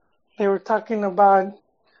 They were talking about,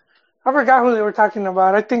 I forgot who they were talking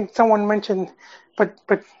about. I think someone mentioned, but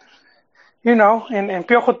and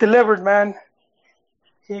Piojo delivered, man.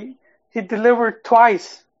 He delivered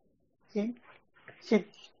twice. He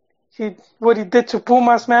what he did to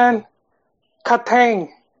Pumas, man. Katang.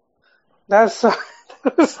 That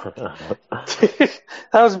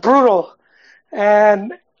was brutal.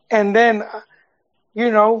 And then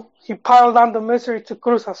he piled on the misery to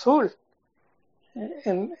Cruz Azul.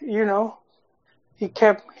 And he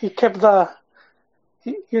kept the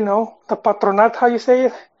the patronat, how you say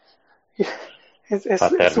it? Su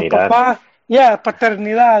papá. Yeah,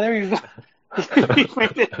 paternidad, there you go.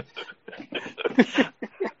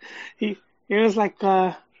 He was like,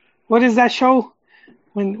 what is that show?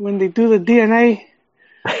 When they do the DNA?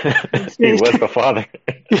 He was the father.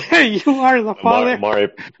 Yeah, you are the father. Mari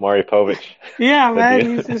Povich. Yeah,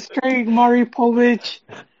 man, he's a straight Mari Povich.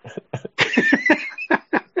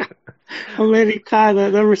 America,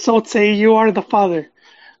 the results say you are the father.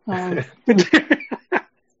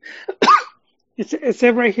 It's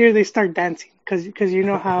right here they start dancing because you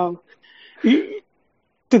know how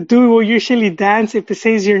the dude will usually dance if it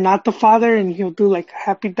says you're not the father, and he'll do like a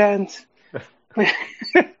happy dance. Oh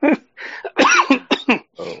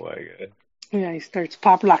my god. Yeah, he starts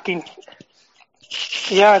pop locking.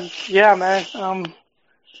 Yeah, man.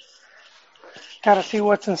 Gotta see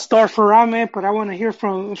what's in store for Ame, but I want to hear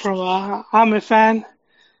from a Ame fan.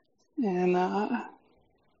 And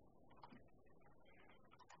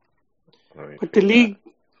but the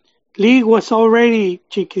league was already,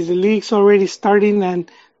 Chiquis, the league's already starting, and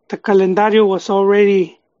the calendario was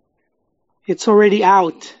already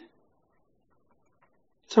out.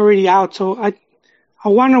 It's already out, so I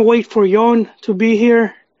want to wait for Yon to be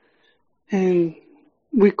here, and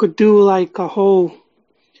we could do like a whole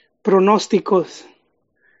pronósticos.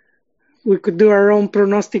 We could do our own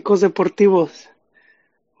pronósticos deportivos.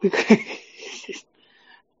 We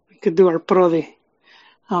could do our Prode.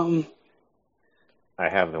 I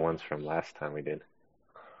have the ones from last time we did.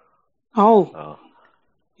 Oh,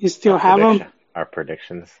 you still have them? Our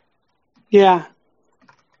predictions. Yeah.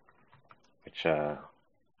 Which I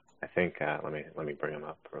think let me bring them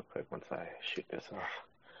up real quick once I shoot this off.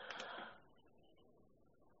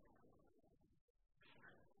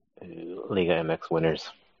 Liga MX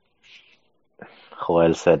winners.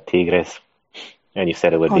 Joel said Tigres, and you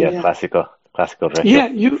said it would be a Clásico Regio.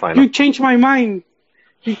 Yeah, final. You changed my mind.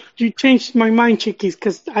 You changed my mind, Chiquis,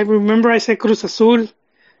 because I remember I said Cruz Azul,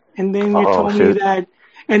 and then you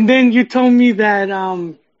told me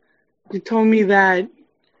that,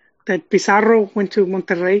 that Pizarro went to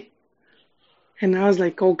Monterrey, and I was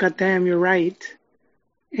like, oh goddamn, you're right.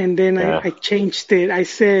 And then I changed it. I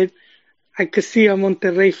said I could see a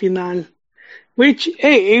Monterrey final, which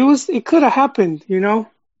it could have happened, you know.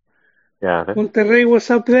 Yeah. Monterrey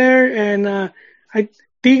was up there, and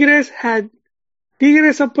Tigres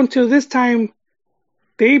up until this time,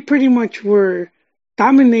 they pretty much were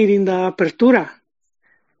dominating the Apertura.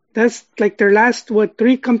 That's like their last, 3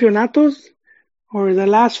 campeonatos? Or the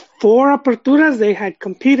last 4 Aperturas, they had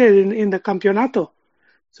competed in the Campeonato.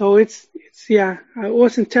 So I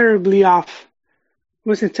wasn't terribly off.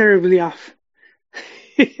 Tigres.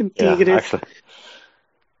 Yeah, actually.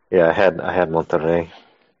 Yeah, I had Monterrey.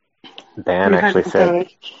 Dan actually said,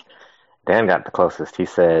 Dan got the closest. He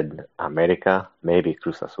said America, maybe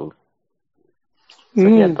Cruz Azul. So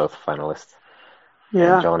he had both finalists.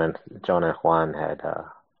 Yeah. And John and Juan had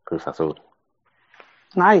Cruz Azul.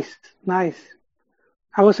 Nice. I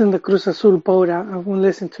was in the Cruz Azul boat. I won't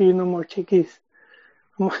listen to you no more, Chiquis.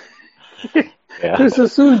 Yeah. Cruz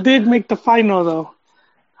Azul did make the final, though.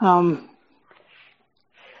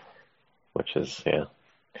 Which is,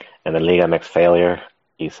 And the Liga MX failure,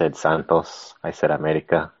 you said Santos. I said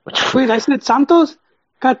America. Wait, I said Santos?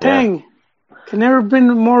 God dang. Can never have been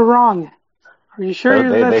more wrong. Are you sure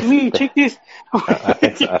that's me, Chiquis?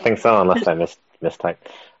 I think so, unless I mistyped.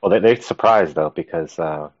 Well, they surprised, though, because...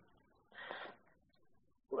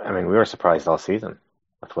 we were surprised all season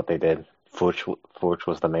with what they did. Furch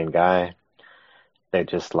was the main guy. They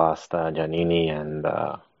just lost Giannini and...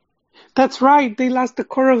 That's right. They lost the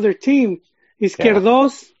core of their team.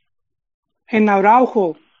 Izquierdos and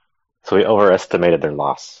Araujo. So we overestimated their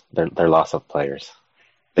loss. Their loss of players.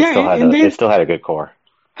 They still had a good core.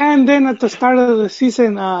 And then at the start of the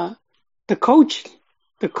season, the coach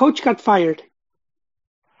got fired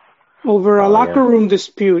over a locker room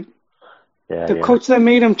dispute. The coach that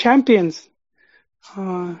made them champions.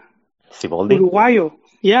 Siboldi? Uruguayo.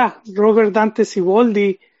 Yeah, Robert Dante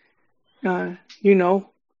Siboldi.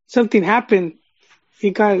 Something happened.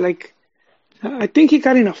 He got I think he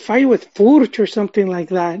got in a fight with Furch or something like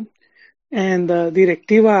that. And the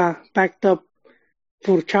Directiva backed up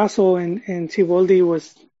Furchazo and Siboldi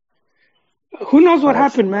was... Who knows what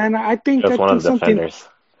happened, man? I think... It was one of the defenders.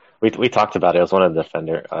 We talked about it. It was one of the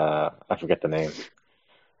defenders. I forget the name.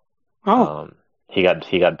 Oh. He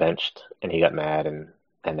got benched and he got mad and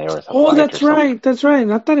they were... Oh, that's right. That's right.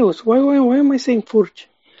 I thought it was... Why am I saying Furch?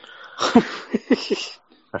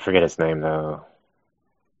 I forget his name, though.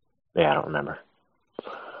 Yeah, I don't remember.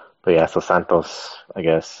 But yeah, so Santos, I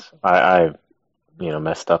guess, I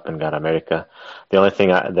messed up and got America. The only thing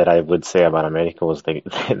that I would say about America was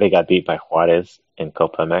they got beat by Juarez in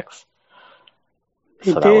Copa MX.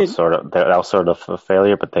 So that was sort of a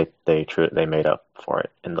failure, but they made up for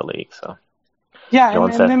it in the league. So yeah,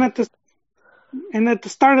 and at the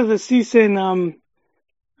start of the season,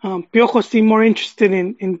 Piojo seemed more interested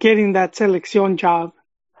in getting that selección job.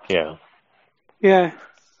 Yeah. Yeah.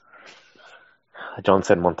 John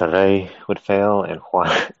said Monterrey would fail, and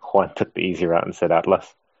Juan took the easy route and said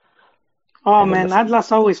Atlas. Oh, man,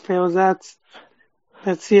 Atlas always fails. That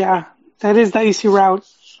is the easy route.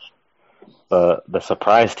 The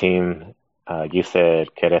surprise team, you said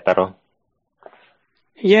Querétaro.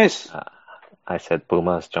 Yes. I said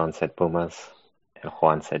Pumas. John said Pumas, and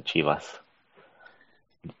Juan said Chivas.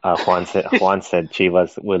 Juan said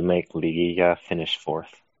Chivas will make Liguilla finish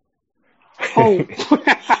 4th. Oh.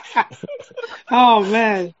 Oh,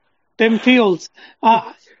 man. Them fields.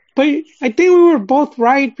 But I think we were both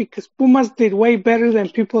right because Pumas did way better than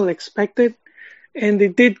people expected. And they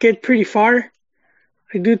did get pretty far.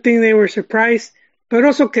 I do think they were surprised. But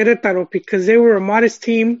also Querétaro because they were a modest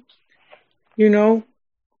team, and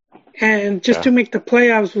just to make the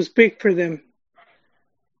playoffs was big for them.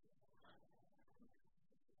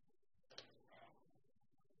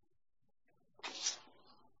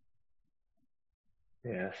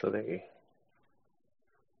 Yeah, so they...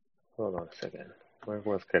 Hold on a second. Where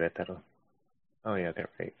was Querétaro? Oh, yeah, they're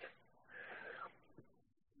 8th.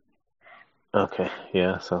 Okay,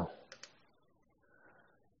 yeah, so...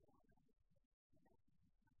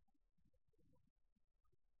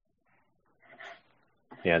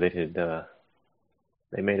 Yeah, they did...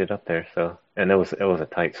 They made it up there, so... And it was a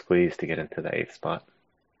tight squeeze to get into the 8th spot.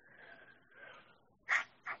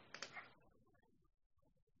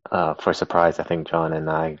 For surprise, I think John and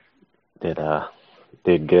I did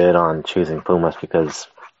good on choosing Pumas because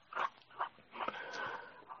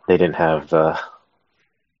they didn't have the...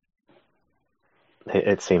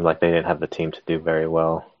 It seemed like they didn't have the team to do very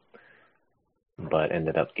well, but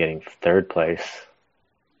ended up getting 3rd place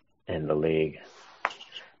in the league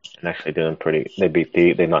and actually doing pretty...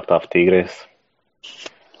 They knocked off Tigres,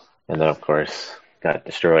 and then of course got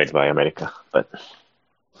destroyed by America, but...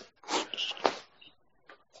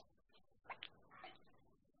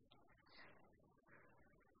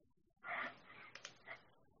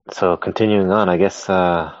 So continuing on, I guess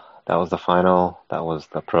that was the final. That was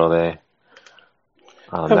the Prode.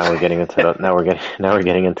 Now we're getting into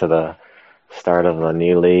the start of the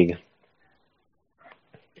new league,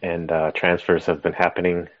 and transfers have been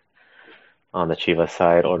happening on the Chivas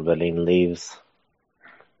side. Orbelin leaves.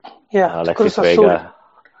 Yeah, Alexis Vega.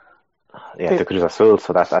 Yeah, to Cruz Azul.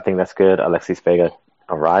 So I think that's good. Alexis Vega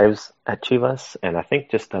arrives at Chivas, and I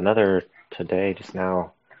think just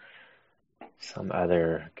now. Some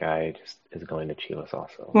other guy just is going to Chivas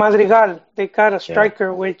also. Madrigal, they got a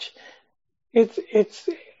striker, which it's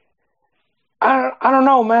I don't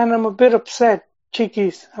know, man. I'm a bit upset,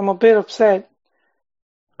 Chiquis. I'm a bit upset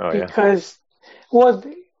because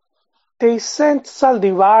they sent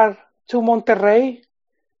Saldivar to Monterrey,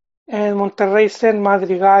 and Monterrey sent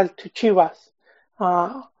Madrigal to Chivas.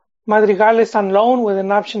 Madrigal is on loan with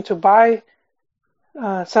an option to buy.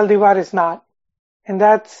 Saldivar is not, and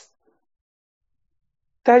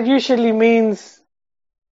that usually means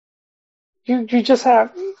you just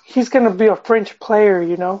have... He's going to be a French player,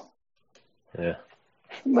 you know? Yeah.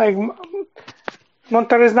 Like,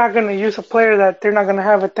 Monterrey's not going to use a player that they're not going to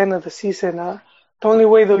have at the end of the season. The only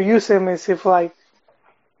way they'll use him is if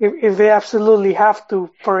they absolutely have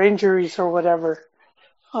to for injuries or whatever.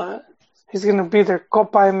 He's going to be their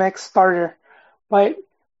Copa MX starter. But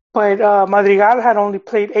Madrigal had only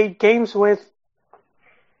played 8 games with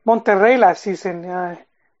Monterrey last season.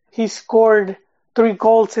 He scored 3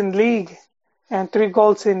 goals in league and 3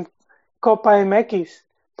 goals in Copa MX.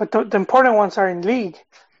 But the important ones are in league.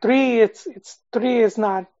 3 is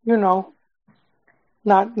not, not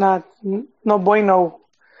no bueno.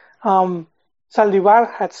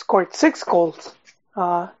 Saldivar had scored 6 goals,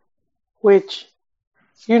 which,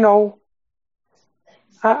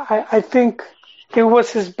 I think it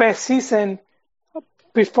was his best season.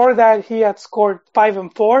 Before that, he had scored 5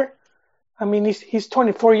 and 4. I mean, he's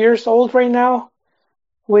 24 years old right now,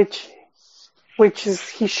 which is,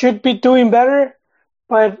 he should be doing better,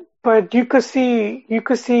 but you could see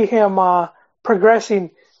him progressing,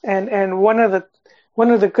 and one of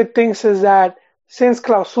the good things is that since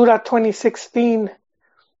Clausura 2016,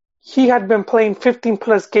 he had been playing 15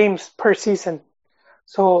 plus games per season.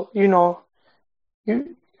 So you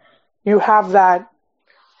have that.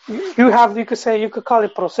 You could call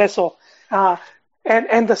it proceso.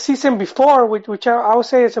 And the season before, which I would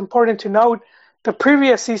say is important to note, the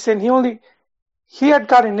previous season he had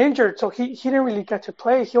gotten injured, so he didn't really get to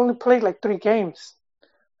play. He only played like 3 games.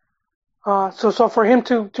 So for him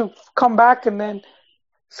to come back and then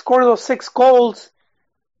score those 6 goals,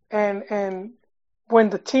 and when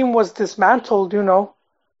the team was dismantled,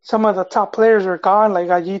 some of the top players were gone, like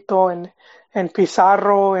Gallito and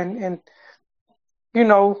Pizarro, and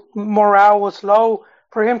morale was low.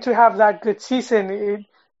 For him to have that good season,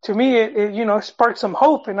 to me, it sparked some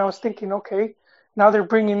hope. And I was thinking, okay, now they're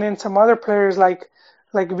bringing in some other players like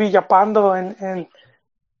Villapando and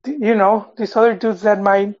these other dudes that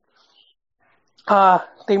might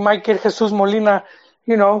get Jesus Molina,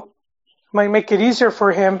 might make it easier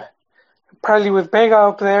for him, probably with Vega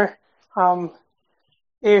up there.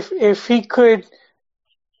 If he could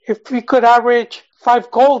average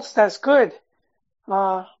 5 goals, that's good.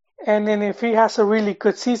 And then if he has a really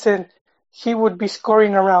good season, he would be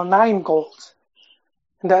scoring around 9 goals.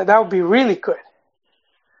 And that would be really good.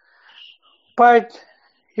 But,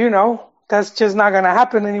 that's just not going to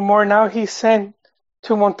happen anymore. Now he's sent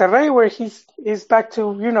to Monterrey, where he's back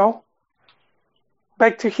to,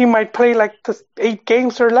 he might play like 8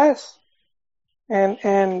 games or less.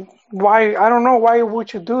 And why, I don't know, why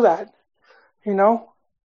would you do that? Now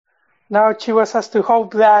Chivas has to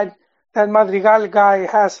hope that Madrigal guy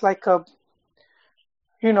has like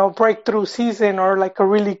breakthrough season or like a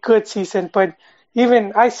really good season. But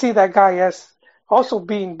even I see that guy as also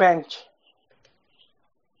being benched.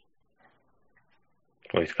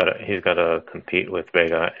 Well, he's got to compete with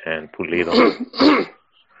Vega and Pulido.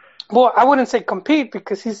 Well, I wouldn't say compete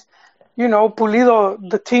because he's, Pulido,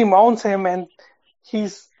 the team owns him and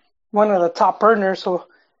he's one of the top earners. So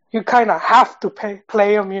you kind of have to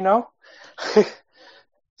play him,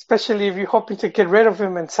 especially if you're hoping to get rid of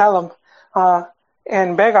him and sell him.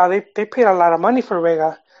 And Vega, they paid a lot of money for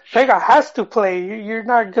Vega. Vega has to play. You're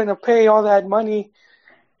not going to pay all that money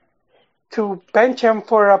to bench him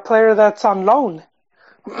for a player that's on loan.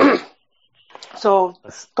 So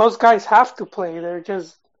those guys have to play. They're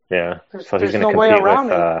just So he's going to compete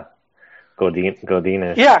with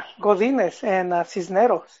Godinez. Yeah, Godinez and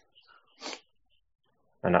Cisneros.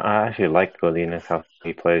 And I actually like Godinez, how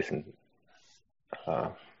he plays, and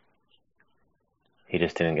he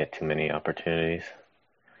just didn't get too many opportunities.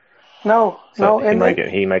 No.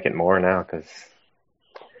 He might get more now because,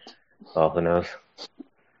 who knows?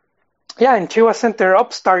 Yeah, and Chivas sent their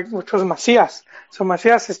upstart, which was Macias. So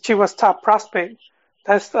Macias is Chivas' top prospect.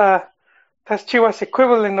 That's Chivas'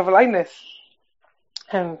 equivalent of Lainez.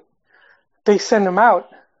 And they sent him out.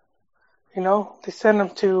 They sent him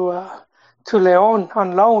to León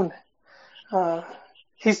on loan.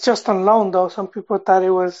 He's just on loan, though. Some people thought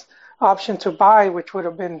it was option to buy, which would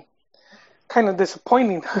have been kind of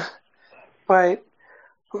disappointing. But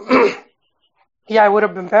yeah, it would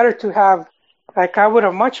have been better to have. I would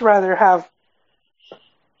have much rather have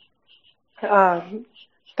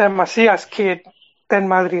the Macias kid than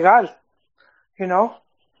Madrigal,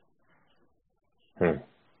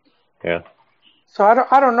 Yeah. So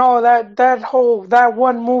I don't know that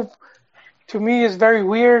one move to me is very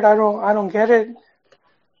weird. I don't get it.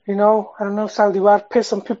 I don't know if Saldivar pissed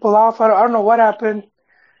some people off. I don't know what happened,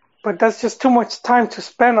 but that's just too much time to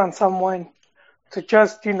spend on someone to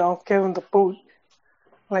just give him the boot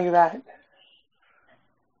like that.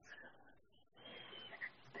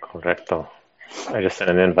 Correcto. I just sent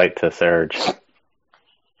an invite to Serge.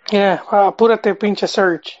 Yeah, apúrate, pinche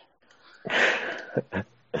Serge.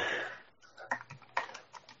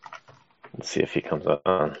 Let's see if he comes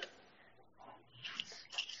on.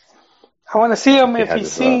 I want to see him if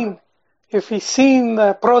he's seen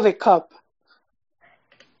the Prode Cup,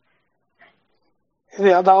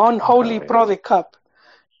 the unholy Prode Cup.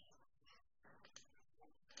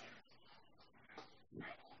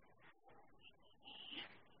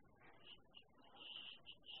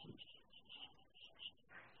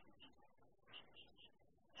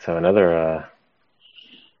 So another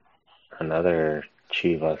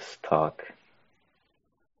Chivas talk,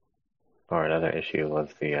 or another issue was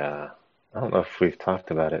I don't know if we've talked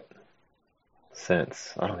about it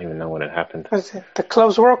since. I don't even know when it happened. Was it the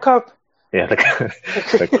Clubs World Cup? Yeah, the club,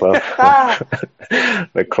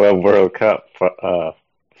 the Club World Cup.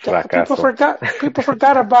 People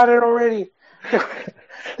forgot about it already.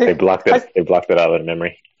 They blocked it. They blocked it out of their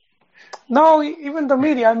memory. No, even the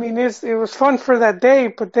media. I mean, it was fun for that day,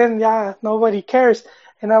 but then nobody cares.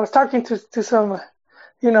 And I was talking to some,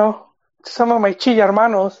 some of my Chilla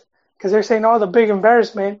hermanos because they're saying, the big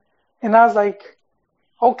embarrassment. And I was like,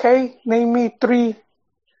 okay, name me three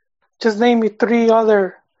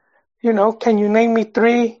other, can you name me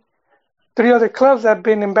three other clubs that have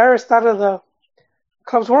been embarrassed out of the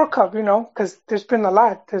Clubs World Cup, because there's been a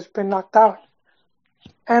lot that's been knocked out.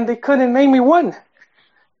 And they couldn't name me one.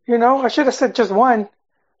 I should have said just one.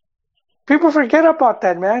 People forget about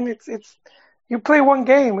that, man. It's you play one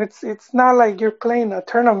game. It's not like you're playing a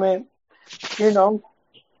tournament,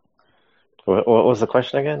 What was the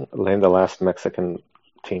question again? Name the last Mexican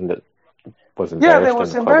team that was embarrassed. Yeah, they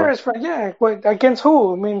was embarrassed. Against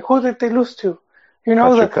who? I mean, who did they lose to?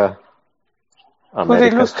 Pachuca. Who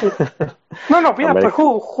they lose to? No, but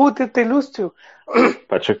who did they lose to?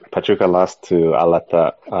 Pachuca lost to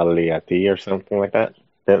Aliati or something like that,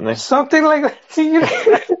 didn't they? Something like that. See,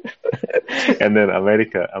 And then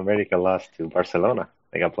America lost to Barcelona.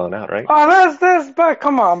 They got blown out, right? Oh, but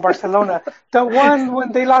come on, Barcelona. The one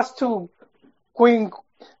when they lost to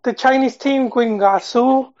the Chinese team,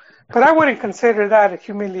 Guingasu. But I wouldn't consider that a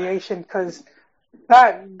humiliation because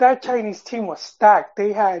that Chinese team was stacked.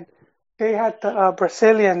 They had the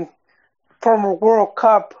Brazilian former World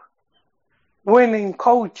Cup winning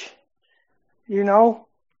coach, their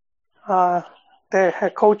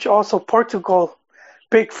head coach also Portugal,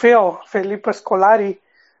 Big Phil, Felipe Scolari,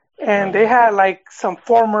 and they had like 3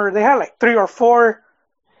 or 4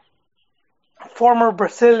 former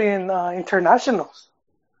Brazilian internationals.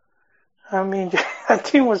 I mean, that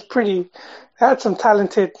team was had some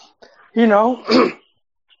talented,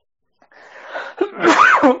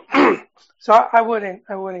 So I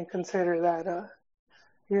wouldn't consider that.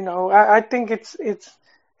 I think it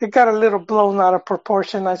got a little blown out of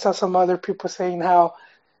proportion. I saw some other people saying how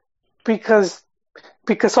because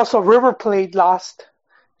also River Plate lost,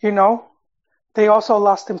 they also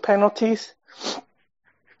lost in penalties,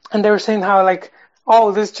 and they were saying how like,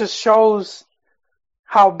 oh, this just shows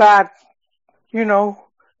how bad,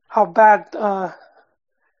 how bad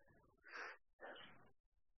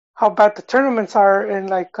the tournaments are, and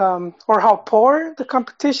like or how poor the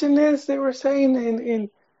competition is. They were saying in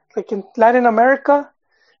Latin America,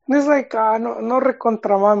 and it's like no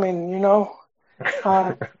recontra mamen,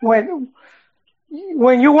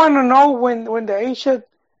 when you want to know when the Asia,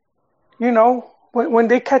 when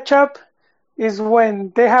they catch up, is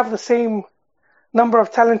when they have the same number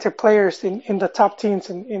of talented players in the top teams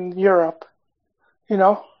in Europe,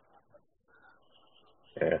 Yeah.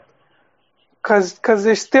 Because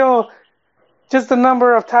there's still just the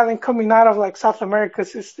number of talent coming out of like South America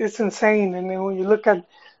it's insane. And then when you look at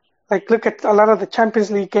a lot of the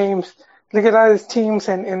Champions League games, look at all these teams,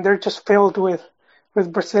 and they're just filled with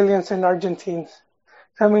Brazilians and Argentines.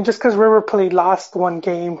 I mean, just because River Plate lost one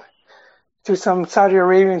game to some Saudi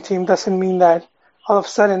Arabian team doesn't mean that all of a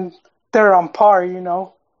sudden they're on par, I mean,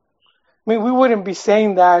 we wouldn't be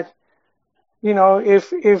saying that,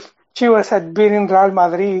 if Chivas had beaten Real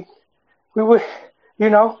Madrid, we would,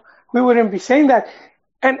 we wouldn't be saying that.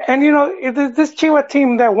 And this Chivas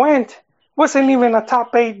team that went wasn't even a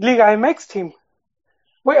top 8 Liga MX team.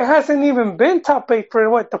 Well, it hasn't even been top 8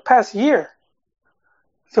 for the past year.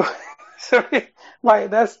 So right,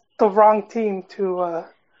 that's the wrong team to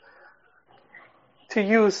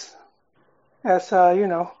use as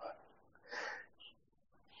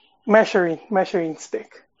measuring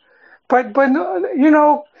stick. But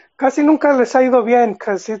casi nunca les ha ido bien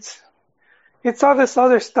because it's all this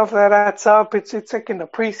other stuff that adds up. It's like in the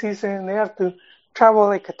preseason they have to travel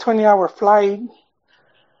like a 20-hour flight.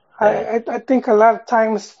 I think a lot of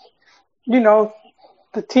times, the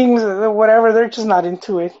teams, whatever, they're just not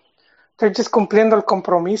into it. They're just cumpliendo el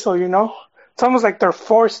compromiso, It's almost like they're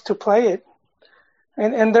forced to play it.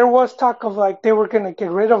 And there was talk of like they were going to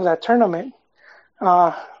get rid of that tournament.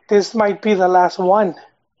 This might be the last one.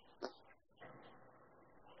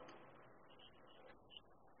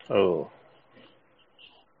 Oh.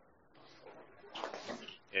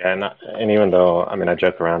 Yeah, and even though, I mean, I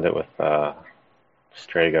joke around it with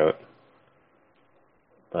Stray Goat,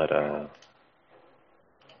 but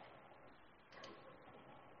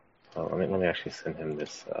let me actually send him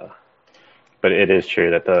this. But it is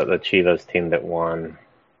true that the Chivas team that won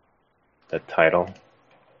the title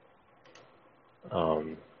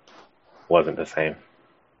wasn't the same.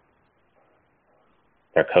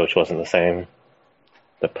 Their coach wasn't the same.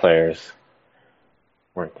 The players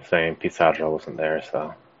weren't the same. Pizarro wasn't there,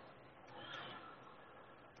 so.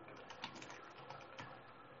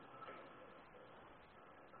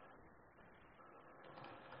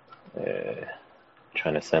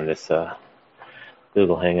 Trying to send this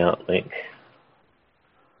Google Hangout link.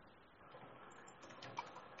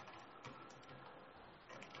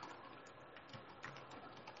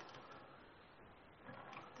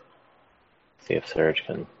 See if Serge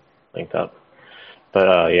can link up.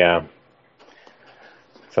 But yeah.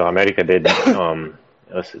 So America did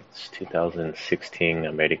it's 2016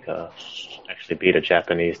 America actually beat a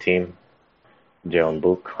Japanese team,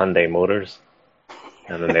 Jeonbuk Hyundai Motors.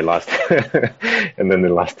 And then they lost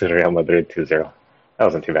to Real Madrid 2-0. That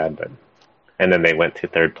wasn't too bad, and then they went to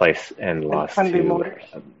third place and lost to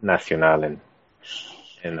Nacional in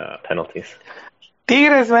penalties.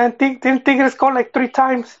 Tigres, man, didn't Tigres score like 3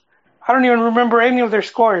 times? I don't even remember any of their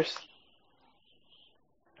scores.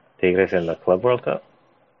 Tigres in the Club World Cup?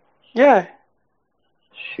 Yeah.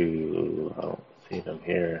 Shoot, I don't see them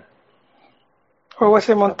here. Or was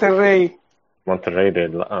it Monterrey? Monterrey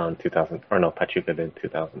did 2000, or no, Pachuca did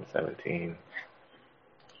 2017.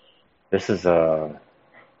 This is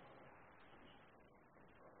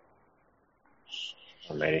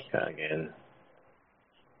America again.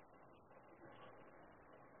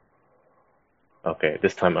 Okay,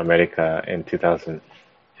 this time America in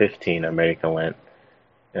 2015. America went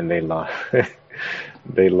and they lost.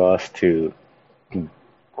 They lost to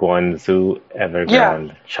Guangzhou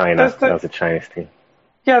Evergrande, China. That was a Chinese team.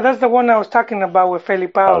 Yeah, that's the one I was talking about with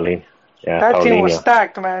Felipao. Paulinho. Yeah, that Paulinho. team was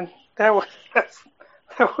stacked, man. That was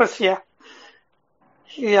yeah.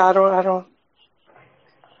 Yeah, I don't.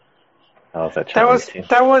 That was a Chinese team.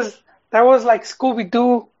 That was like Scooby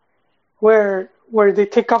Doo, where they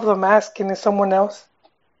take off the mask and it's someone else.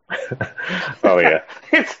 Oh yeah.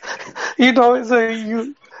 It's so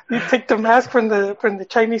you take the mask from the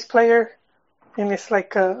Chinese player, and it's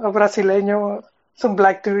like a Brasileño, some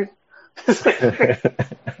black dude.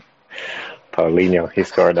 Paulinho, he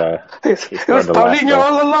scored. It was Paulinho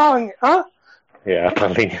all along, huh? Yeah,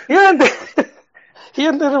 Paulinho. Yeah, he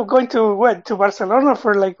ended up going to Barcelona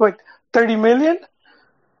for 30 million?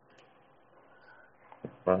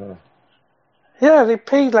 Wow. Yeah, they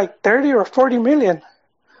paid 30 or 40 million.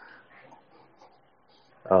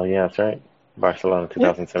 Oh yeah, that's right. Barcelona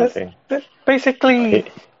 2017. That's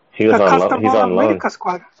basically he was on loan. He's on loan.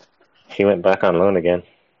 Squad. He went back on loan again,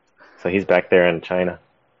 so he's back there in China.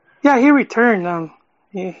 Yeah, he returned.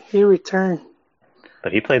 He returned.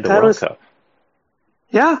 But he played the World Cup.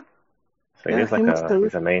 Yeah. So he's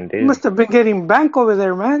he's a main dude. He must have been getting bank over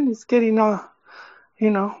there, man. He's getting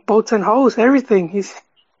boats and hoes, everything. He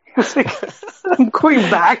was like, I'm going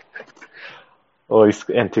back. Well,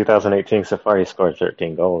 in 2018 so far, he scored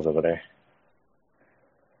 13 goals over there.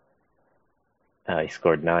 He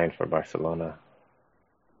scored 9 for Barcelona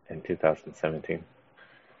in 2017.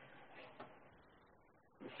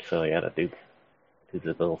 So yeah, that dude's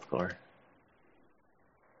a goal scorer.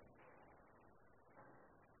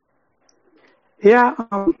 Yeah.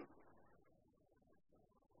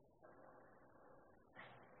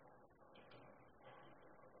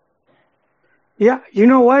 Yeah, you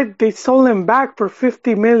know what? They sold him back for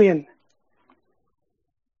 50 million.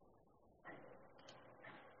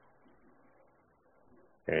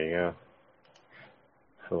 There you go.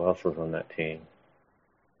 Who else was on that team?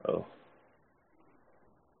 Oh.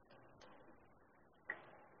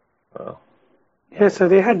 Yeah, so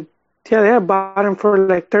they had bought him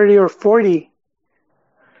for 30 or 40.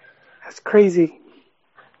 That's crazy.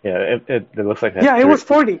 Yeah, it looks like that. Yeah, it was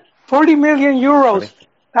 40 million euros.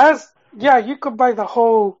 40? You could buy the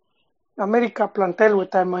whole America plantel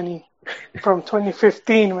with that money from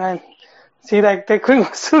 2015, man. See, that the Queen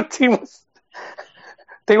Masu team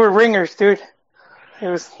they were ringers, dude.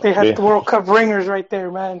 They had the World Cup ringers right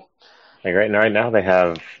there, man. Like right now they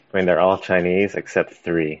have, they're all Chinese except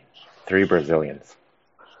three Brazilians.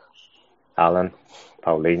 Alan,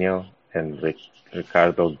 Paulinho, and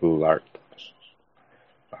Ricardo Goulart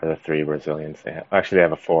are the 3 Brazilians they have. Actually, they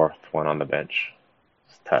have a 4th one on the bench.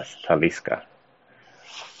 It's Talisca.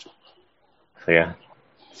 So yeah,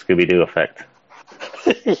 Scooby-Doo effect.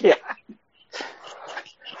 Yeah.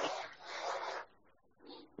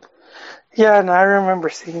 Yeah, and I remember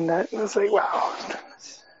seeing that. I was like, wow.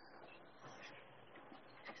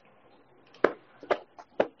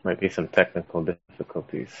 Might be some technical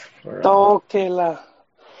difficulties for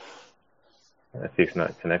if he's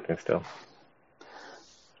not connecting still.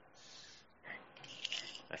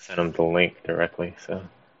 I sent him the link directly, so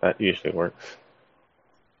that usually works.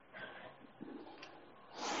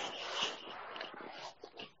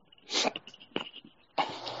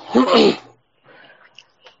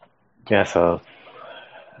 Yeah, so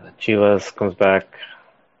Chivas comes back.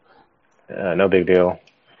 No big deal.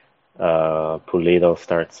 Pulido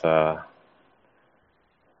starts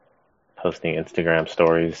posting Instagram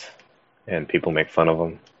stories, and people make fun of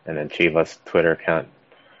him. And then Chivas' Twitter account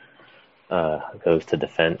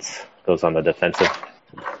goes on the defensive.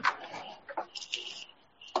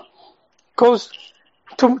 Goes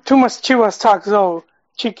too much Chivas talk, though.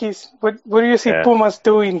 Chiquis, what do you see Pumas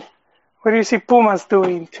doing? What do you see Pumas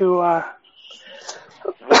doing to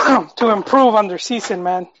improve on their season,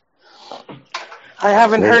 man? I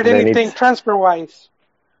haven't heard anything transfer-wise.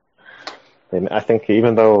 I think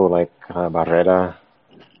even though Barrera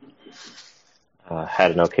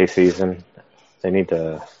had an okay season, they need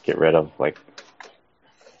to get rid of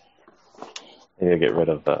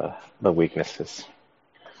the weaknesses.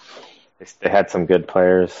 They had some good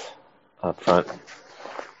players up front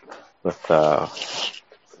with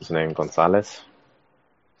his name Gonzalez.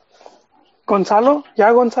 Gonzalo?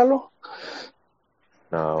 Yeah, Gonzalo?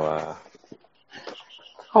 No.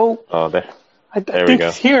 There we go.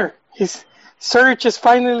 He's here. His Serge is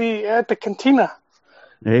finally at the Cantina.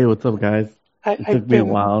 Hey, what's up, guys? It took me a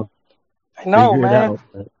while. I know, man.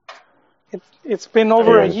 It's been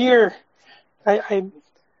over a year. We've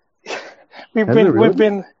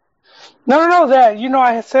been. No. That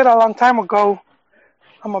I had said a long time ago,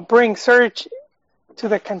 I'm gonna bring Serge to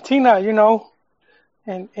the Cantina,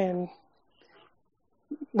 and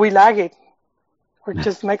we lag it. We're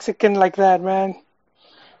just Mexican like that, man.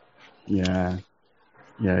 Yeah,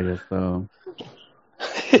 I guess so.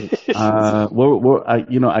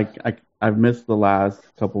 I've missed the last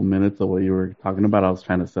couple minutes of what you were talking about. I was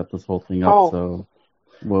trying to set this whole thing up. So,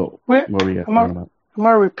 what were you guys talking about? I'm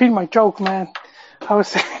gonna repeat my joke, man. I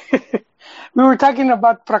was we were talking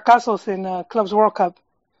about fracasos in Clubs World Cup.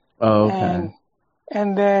 Oh, okay.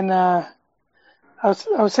 And then I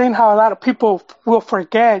was saying how a lot of people will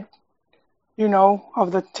forget,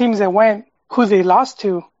 of the teams that went, who they lost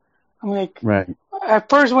to. I'm like, right. At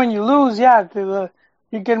first when you lose,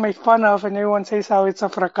 you get made fun of and everyone says how it's a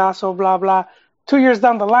fracaso, blah, blah. 2 years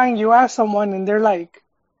down the line, you ask someone and they're not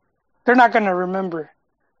going to remember,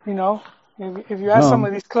 If you ask some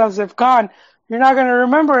of these clubs that have gone, you're not going to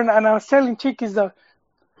remember. And I was telling Chiquis the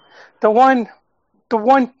one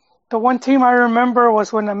team I remember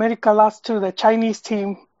was when America lost to the Chinese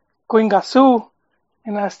team, Guingasu,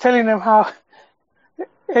 and I was telling them how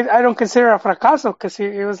I don't consider it a fracaso because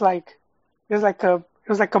it was like a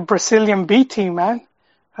Brazilian B team, man.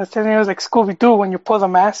 I was telling you it was like Scooby Doo when you pull the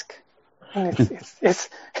mask, and it's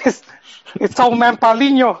old man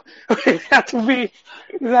Paulinho. It had to be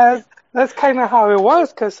that's kind of how it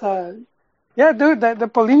was because dude, the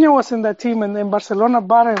Paulinho was in that team, and then Barcelona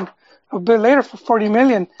bought him a bit later for 40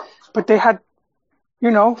 million. But they had,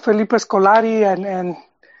 Felipe Scolari and a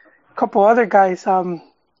couple other guys. I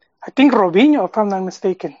think Robinho, if I'm not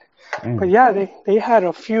mistaken. But yeah, they had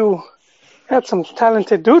had some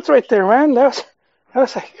talented dudes right there, man. That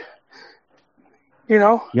was like,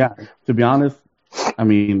 Yeah, to be honest, I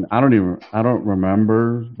mean, I don't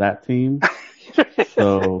remember that team.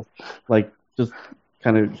 So, like, just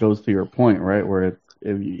kind of goes to your point, right? Where it's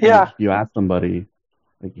if you ask somebody,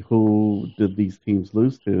 like, who did these teams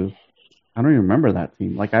lose to? I don't even remember that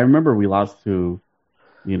team. Like, I remember we lost to,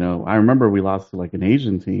 like an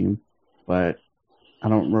Asian team, but I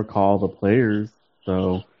don't recall the players.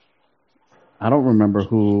 So I don't remember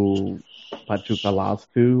who Pachuca lost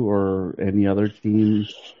to or any other team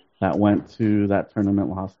that went to that tournament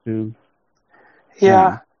lost to.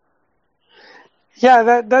 Yeah.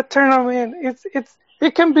 Yeah, that tournament,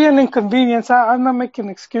 it can be an inconvenience. I'm not making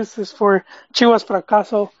excuses for Chivas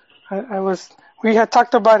fracaso. We had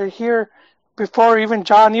talked about it here before. Even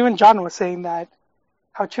John was saying that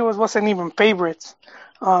how Chivas wasn't even favorites,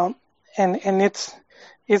 and it's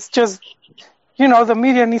just the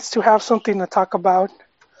media needs to have something to talk about,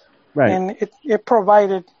 right? And it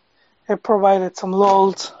provided some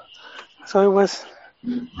lulls, so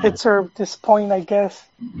it served this point, I guess.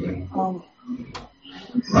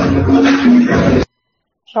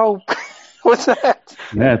 Oh, what's that?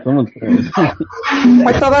 Yeah, someone's.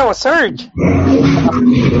 I thought that was Serge.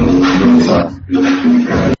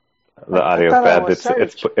 The audio is bad.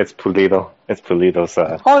 It's Pulido. It's Pulido's.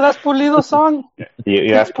 Oh, that's Pulido's song.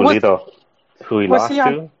 You asked Pulido who he lost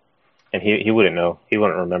to, and he wouldn't know. He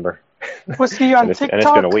wouldn't remember. Was he on TikTok? And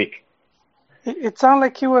it's been a week. It sounded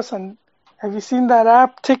like he was on. Have you seen that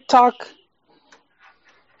app, TikTok?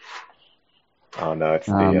 Oh no, it's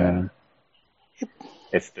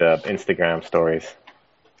it's the Instagram stories.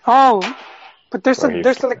 Oh, but there's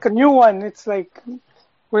like a new one. It's like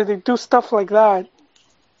where they do stuff like that.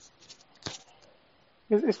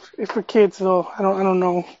 It's for kids though. I don't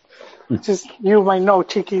know. Just you might know,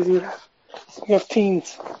 Chiquis. You have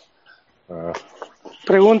teens.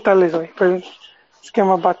 Pregúntales, güey. Ask him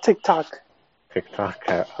about TikTok. TikTok?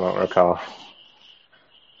 I don't recall.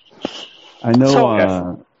 I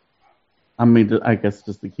know. I mean, I guess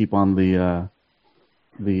just to keep on the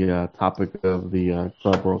topic of the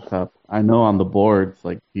Club World Cup, I know on the boards,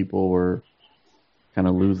 like, people were kind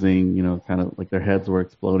of losing, kind of like their heads were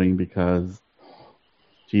exploding because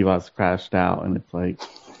Chivas crashed out, and it's like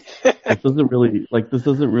this doesn't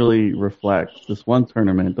really reflect, this one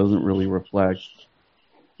tournament doesn't really reflect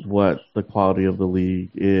what the quality of the league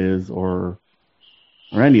is or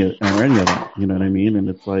any of that, you know what I mean? And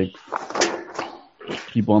it's like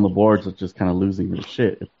people on the boards are just kind of losing their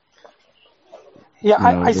shit.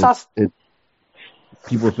 I saw.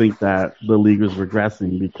 People think that the league is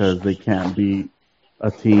regressing because they can't beat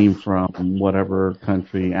a team from whatever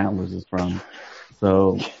country Antlers is from.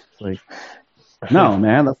 So, like, no,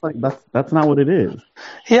 man, that's not what it is.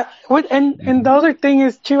 Yeah, and the other thing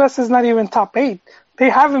is Chivas is not even top 8. They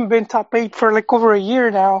haven't been top 8 for like over a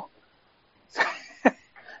year now.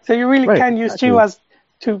 So you really can't use Chivas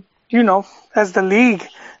to, as the league.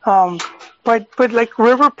 But like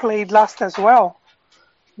River Plate lost as well.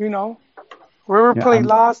 River Plate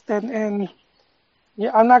lost, and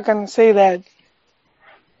I'm not gonna say that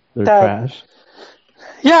they're trash.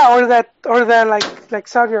 Yeah, or that like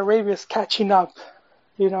Saudi Arabia's catching up,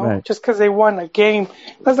 just because they won a game.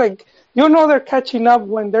 That's like, they're catching up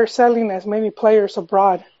when they're selling as many players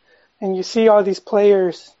abroad, and you see all these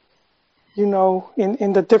players, in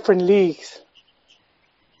the different leagues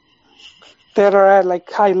that are at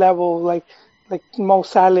like high level, like Mo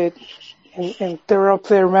Salah, and they're up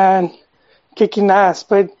there, man, kicking ass.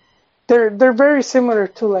 But they're very similar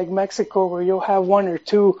to like Mexico, where you'll have one or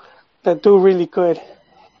two that do really good.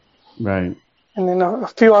 Right. and then a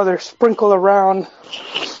few others sprinkled around.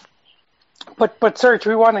 But Serge,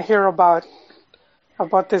 we want to hear about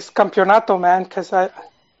this campeonato, man, because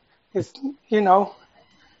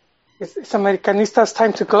it's Americanista's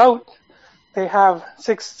time to gloat. They have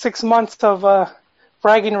six months of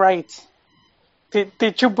bragging rights.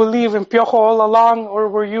 Did you believe in Piojo all along, or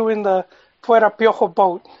were you in the Fuera Piojo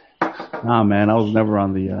boat? Nah, man, I was never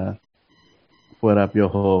on the Fuera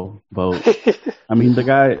Piojo boat. I mean,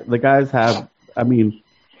 the guys have. I mean,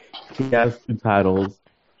 he has 2 titles,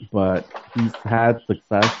 but he's had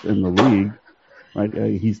success in the league. Right,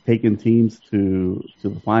 he's taken teams to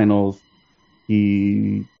the finals.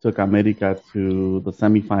 He took America to the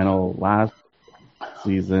semifinal last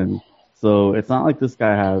season. So it's not like this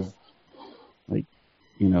guy has, like,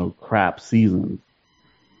 crap seasons.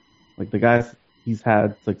 Like, the guys, he's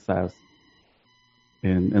had success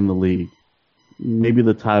in the league. Maybe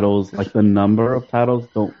the titles, like the number of titles,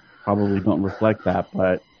 probably don't reflect that,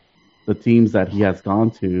 but the teams that he has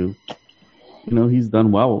gone to, he's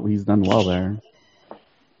done well. He's done well there.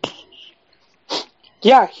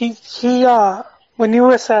 Yeah, he when he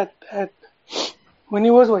was when he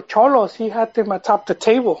was with Cholos, he had them atop the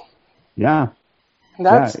table. Yeah.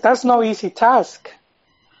 That's no easy task.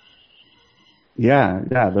 Yeah,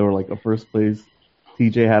 they were like a first place.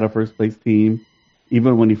 TJ had a first place team.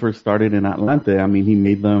 Even when he first started in Atlanta, I mean, he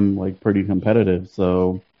made them like pretty competitive.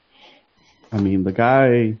 So, I mean, the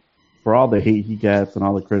guy, for all the hate he gets and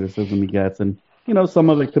all the criticism he gets, and some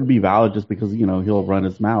of it could be valid just because he'll run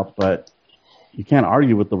his mouth, but you can't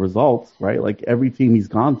argue with the results, right? Like, every team he's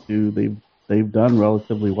gone to, they've done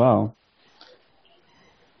relatively well.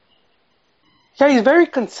 Yeah, he's very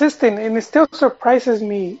consistent, and it still surprises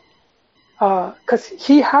me because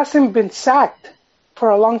he hasn't been sacked for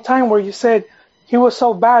a long time. Where you said he was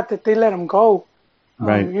so bad that they let him go.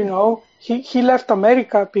 Right. He left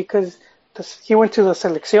America because he went to the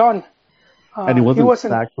Selección. And he wasn't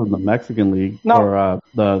sacked from the Mexican League or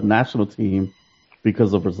the national team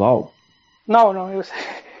because of results. No, it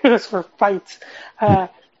was for fights.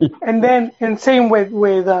 And same with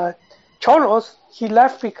Cholos, he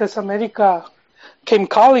left because America came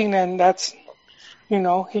calling, and that's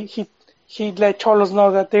he let Cholos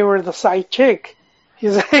know that they were the side chick.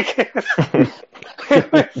 He's like,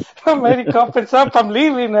 America opens up, I'm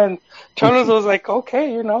leaving, and Cholos was like,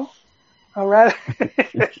 okay, all right.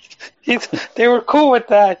 They were cool with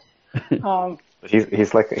that.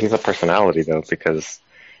 He's a personality though, because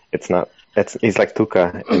he's like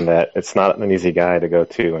Tuca in that it's not an easy guy to go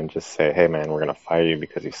to and just say, hey man, we're gonna fire you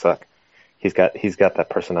because you suck. He's got that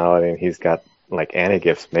personality, and he's got like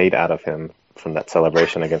anti-gifts made out of him from that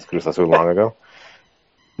celebration against Cruz Azul long ago.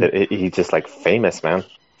 He's just like famous, man,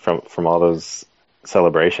 from all those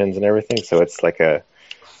celebrations and everything. So it's like you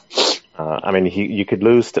could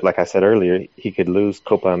lose, like I said earlier, he could lose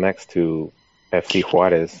Copa MX to FC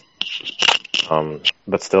Juarez,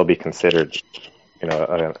 but still be considered,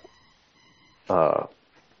 a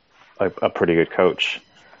pretty good coach.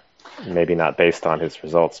 Maybe not based on his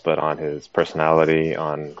results, but on his personality,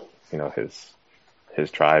 on his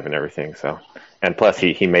drive and everything. So, and plus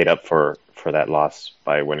he made up for that loss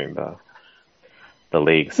by winning the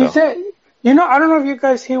league. So. He said, I don't know if you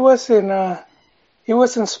guys, he was in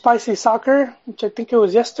Spicy Soccer, which I think it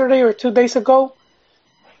was yesterday or 2 days ago,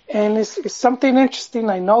 and it's something interesting.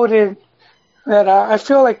 I noted that I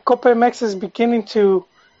feel like Copa MX is beginning to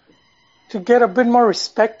get a bit more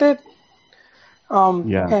respected.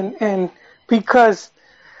 And because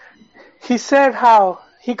he said how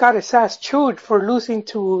he got his ass chewed for losing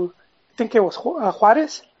to, I think it was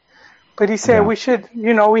Juarez, but he said we should,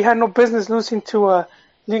 we had no business losing to a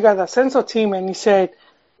Liga de Ascenso team, and he said,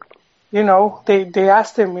 they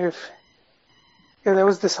asked him if there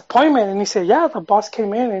was disappointment, and he said, yeah, the boss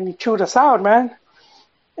came in and he chewed us out, man.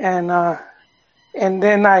 And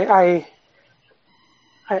then I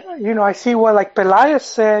see what like Pelaez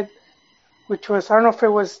said, which was, I don't know if it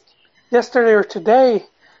was yesterday or today,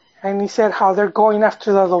 and he said how they're going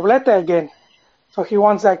after the doblete again. So he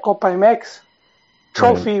wants that Copa MX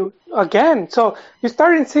trophy again. So you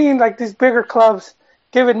started seeing like these bigger clubs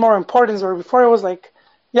give it more importance, where before it was like,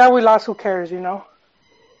 yeah, we lost, who cares,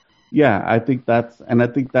 Yeah, I think that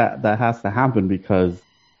has to happen because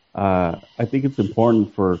I think it's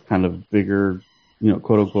important for kind of bigger,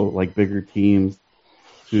 quote unquote, like bigger teams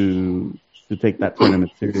to take that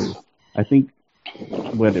tournament serious. I think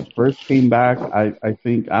when it first came back, I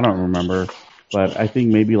think, I don't remember, but I think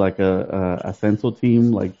maybe like a Ascenso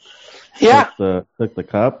team like took the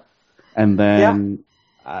cup, and then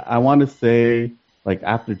I want to say like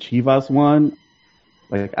after Chivas won,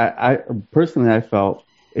 like I personally I felt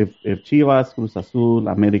if Chivas, Cruz Azul,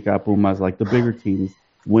 America, Pumas, like the bigger teams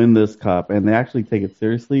win this cup and they actually take it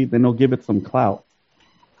seriously, then they'll give it some clout,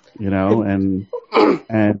 and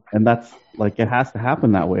that's like it has to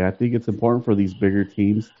happen that way. I think it's important for these bigger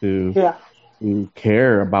teams to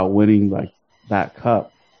care about winning like that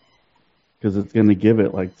cup because it's going to give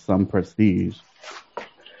it like some prestige.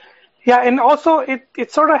 Yeah, and also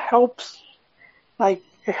it sort of helps, like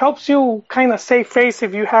it helps you kind of save face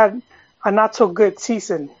if you had a not so good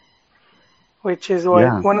season, which is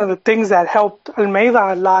one of the things that helped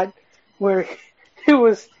Almeida a lot, where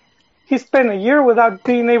he spent a year without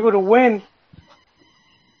being able to win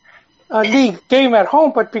a league game at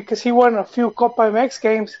home, but because he won a few Copa MX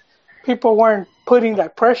games, people weren't putting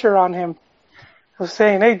that pressure on him. I was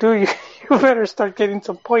saying, hey, dude, you better start getting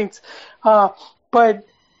some points.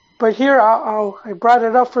 But here, I brought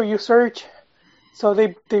it up for you, Serge. So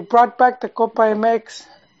they brought back the Copa MX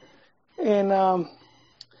in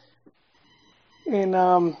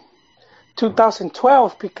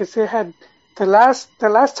 2012 because they had the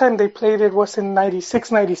last time they played it was in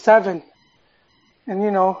 96, 97. And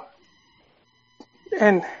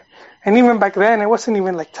and even back then it wasn't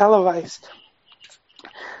even like televised.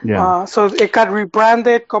 Yeah. So it got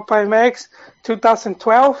rebranded Copa MX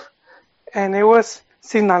 2012, and it was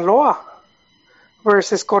Sinaloa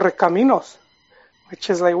versus Correcaminos, which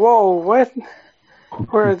is like, whoa, what?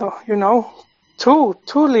 Where two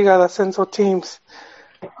Liga de Ascenso teams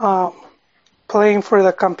playing for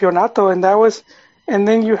the Campeonato, and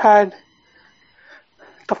then you had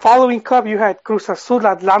the following cup. You had Cruz Azul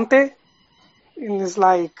Atlante, and it's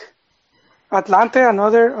like Atlante,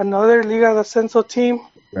 another Liga de Ascenso team.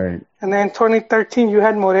 Right. And then 2013 you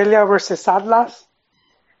had Morelia versus Atlas.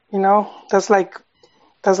 That's like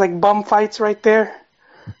bum fights right there.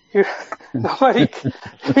 Nobody,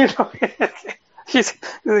 you're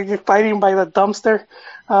fighting by the dumpster.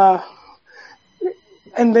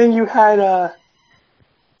 And then you had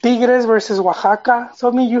Tigres versus Oaxaca. So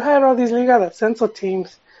I mean, you had all these Liga de Ascenso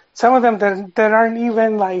teams. Some of them that aren't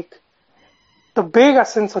even like the big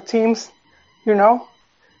Ascenso teams,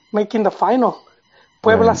 making the final.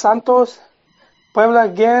 Puebla, right. Santos, Puebla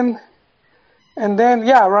again, and then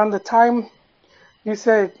around the time you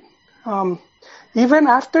said, even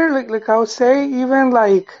after like I would say, even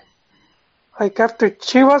like after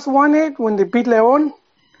Chivas won it when they beat León,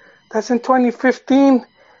 that's in 2015.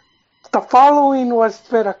 The following was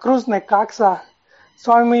Veracruz Necaxa.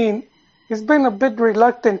 So I mean, it's been a bit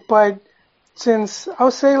reluctant, but since I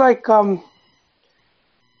would say like I'll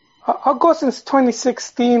go since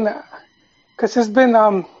 2016. Because it's been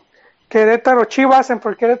Querétaro Chivas, and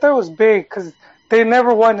for Querétaro it was big because they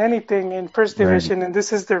never won anything in first division, right. And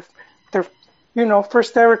this is their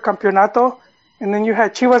first ever campeonato. And then you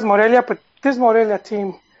had Chivas Morelia, but this Morelia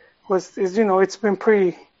team it's been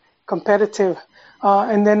pretty competitive.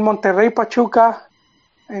 And then Monterrey Pachuca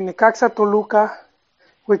and Necaxa Toluca,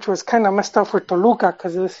 which was kind of messed up for Toluca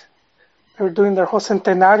because they were doing their whole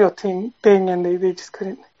Centenario thing, and they just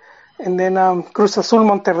couldn't. And then Cruz Azul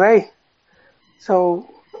Monterrey. So,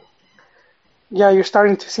 you're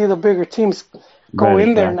starting to see the bigger teams go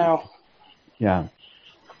in there now. Yeah.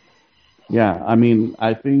 Yeah, I mean,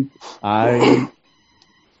 I think I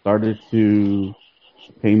started to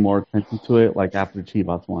pay more attention to it like after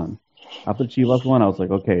Chivas won. After Chivas won, I was like,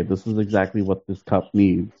 okay, this is exactly what this cup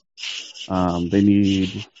needs. They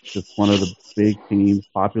need just one of the big teams,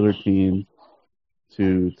 popular teams,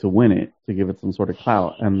 to win it, to give it some sort of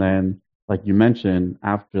clout. And then, like you mentioned,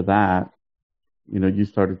 after that, you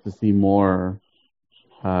started to see more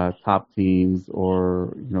top teams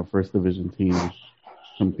or first division teams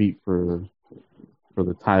compete for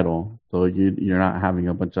the title. So you're not having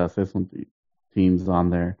a bunch of Ascenso teams on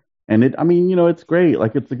there, and it's great.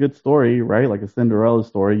 Like it's a good story, right? Like a Cinderella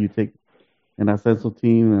story. You take an Ascenso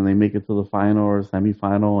team and they make it to the final or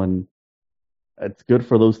semifinal, and it's good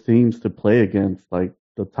for those teams to play against like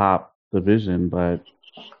the top division. But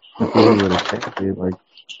at the end of the day, like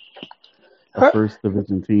a first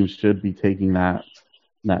division team should be taking that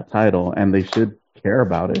title, and they should care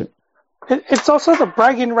about it. It's also the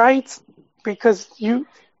bragging rights, because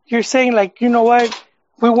you're saying like, what,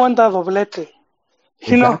 we won the doblete,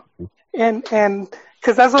 Exactly. and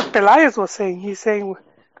because that's what Pelaez was saying. He's saying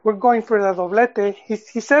we're going for the doblete.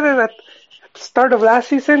 He said it at the start of last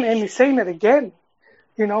season, and he's saying it again.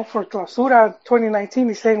 For Clausura 2019,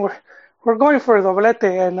 he's saying we're going for a doblete,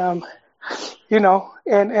 and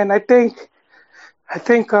and I think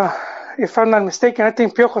if I'm not mistaken, I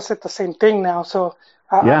think Piojo said the same thing now. So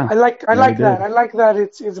I like that. I like that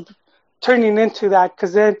it's turning into that,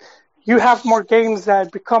 because then you have more games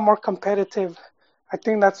that become more competitive. I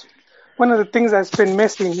think that's one of the things that's been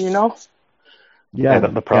missing, you know? Yeah,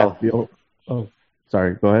 the problem. Yeah,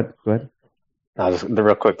 sorry. Go ahead. The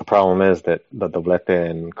real quick, the problem is that the doblete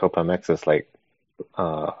in Copa MX is like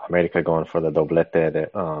America going for the doblete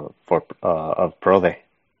of Prode,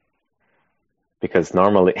 because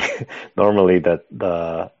normally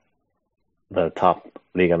the top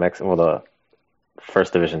Liga MX, well, the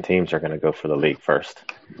first division teams are going to go for the league first.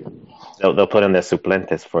 They'll put in their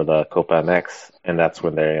suplentes for the Copa MX, and that's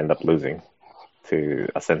when they end up losing to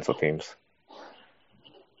Ascenso teams.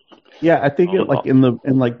 Yeah, I think like in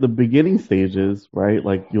the beginning stages, right?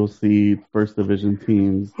 Like you'll see first division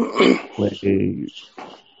teams play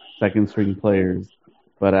second string players,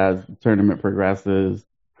 but as the tournament progresses,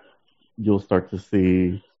 you'll start to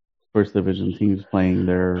see first division teams playing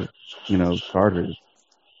their, starters.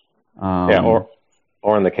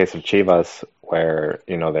 Or in the case of Chivas, where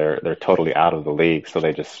they're totally out of the league, so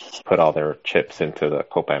they just put all their chips into the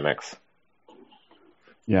Copa MX.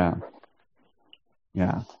 Yeah.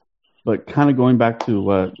 But kind of going back to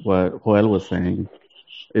what Joel was saying,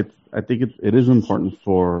 I think it is important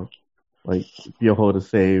for like Piojo to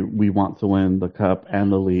say we want to win the cup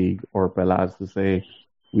and the league, or Pelas to say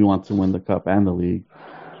we want to win the cup and the league.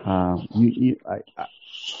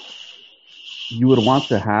 You would want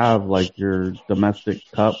to have like your domestic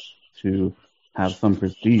cup to have some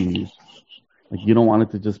prestige. Like you don't want it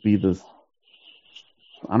to just be this,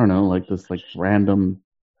 I don't know, like this like random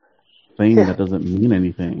thing that doesn't mean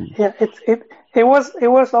anything. Yeah, it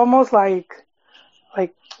was almost like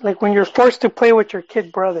when you're forced to play with your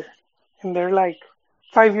kid brother, and they're like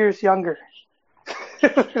 5 years younger,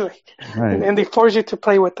 right. And they force you to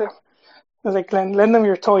play with them. It's like lend them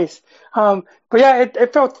your toys. But yeah,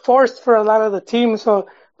 it felt forced for a lot of the teams. So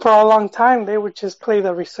for a long time, they would just play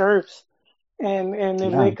the reserves, and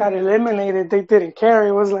if they got eliminated, they didn't care.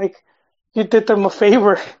 It was like you did them a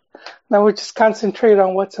favor. Now we just concentrate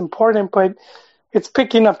on what's important, but it's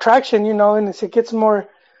picking up traction, and as it gets more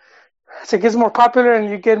popular and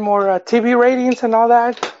you get more TV ratings and all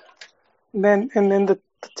that, then the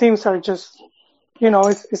teams are just,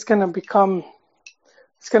 it's gonna become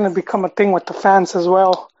a thing with the fans as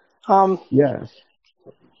well. Yeah.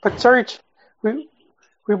 But Serge, we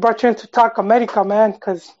brought you in to talk America, man,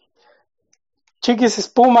 because Chiquis is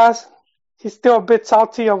Pumas. He's still a bit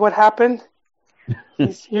salty of what happened.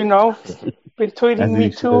 He's, been tweeting me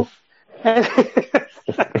too.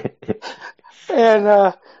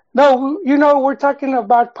 And no, we're talking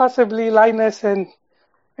about possibly Lainez and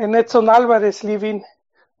Edson Alvarez leaving.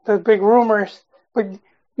 The big rumors. But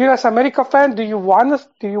as an America fan, do you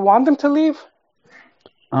want them to leave?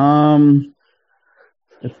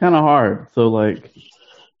 It's kind of hard. So like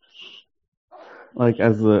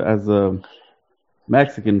as a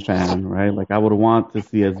Mexican fan, right? Like I would want to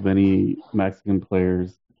see as many Mexican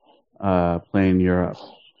players play in Europe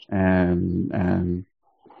and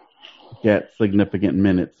get significant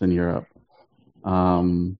minutes in Europe.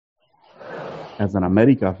 As an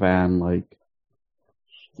America fan, like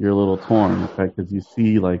you're a little torn, right? Because you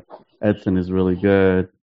see like Edson is really good,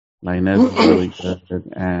 Lainez is really good,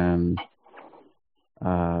 and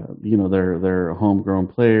they're homegrown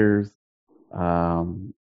players.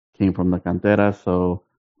 Came from the cantera, so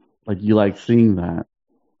like you like seeing that.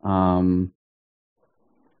 I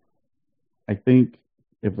think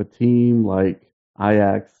if a team like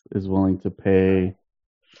Ajax is willing to pay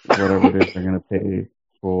whatever it is they're going to pay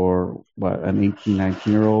for an 18,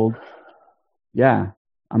 19-year-old, yeah,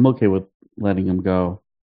 I'm okay with letting him go.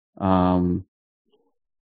 America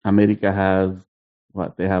has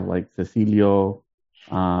they have like Cecilio,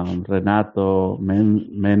 Renato,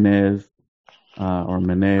 Menez, or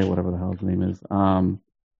Mene, whatever the hell his name is. I'm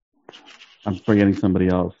forgetting somebody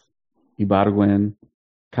else. Ibargüen,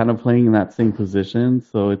 kind of playing in that same position.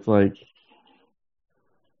 So it's like,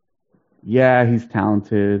 yeah, he's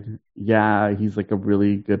talented. Yeah, he's like a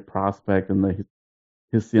really good prospect, and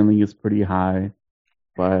his ceiling is pretty high.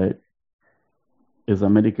 But is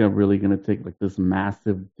America really going to take like this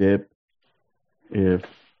massive dip if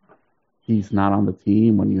he's not on the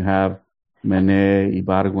team when you have Mene,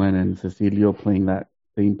 Ibargüen, and Cecilio playing that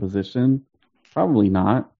same position? Probably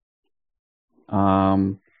not.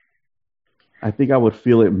 I think I would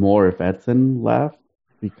feel it more if Edson left,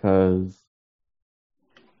 because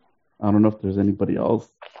I don't know if there's anybody else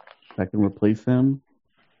that can replace him.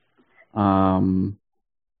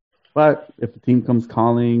 But if the team comes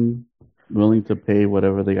calling, willing to pay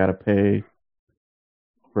whatever they got to pay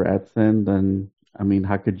for Edson, then, I mean,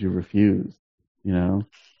 how could you refuse,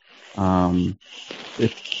 I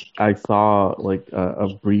saw like a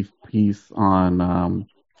brief piece on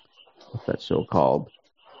what's that show called?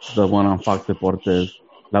 The one on Fox Deportes,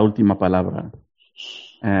 la última palabra.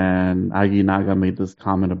 And Aguinaga made this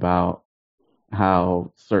comment about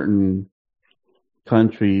how certain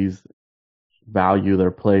countries value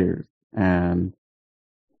their players. And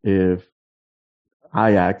if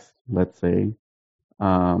Ajax, let's say,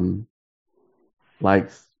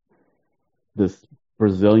 likes this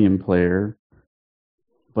Brazilian player,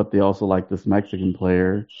 but they also like this Mexican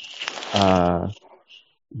player,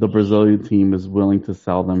 the Brazilian team is willing to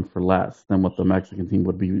sell them for less than what the Mexican team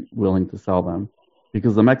would be willing to sell them.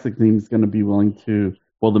 Because the Mexican team is going to be willing to,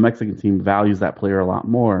 well, the Mexican team values that player a lot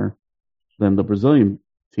more than the Brazilian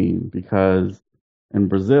team. Because in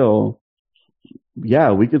Brazil,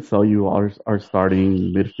 yeah, we could sell you our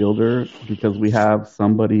starting midfielder because we have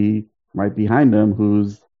somebody right behind him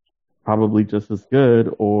who's probably just as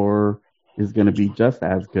good or is going to be just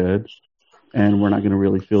as good, and we're not going to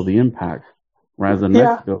really feel the impact. Whereas in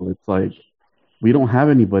Mexico, it's like we don't have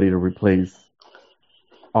anybody to replace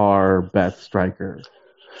our best striker.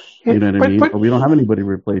 You know what I mean? Or we don't have anybody to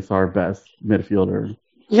replace our best midfielder.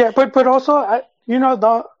 Yeah, but also,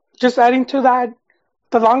 just adding to that,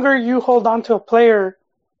 the longer you hold on to a player,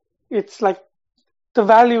 it's like the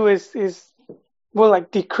value will like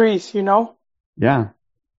decrease, you know? Yeah.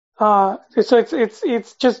 So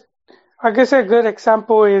it's just, I guess a good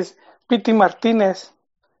example is Pity Martinez,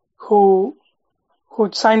 who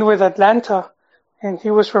signed with Atlanta, and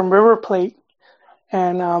he was from River Plate,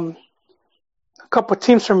 and a couple of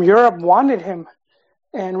teams from Europe wanted him,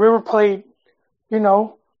 and River Plate, you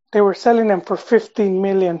know, they were selling him for $15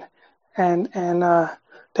 million, and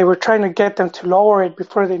they were trying to get them to lower it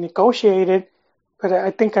before they negotiated, but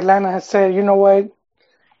I think Atlanta has said, you know what,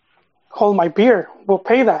 hold my beer, we'll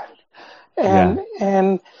pay that,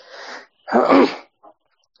 and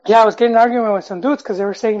I was getting an argument with some dudes because they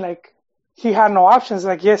were saying like he had no options.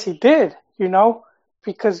 Like, yes, he did, you know,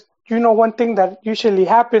 because, you know, one thing that usually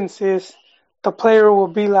happens is the player will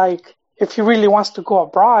be like, if he really wants to go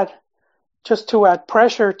abroad, just to add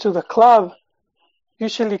pressure to the club,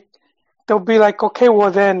 usually they'll be like, okay,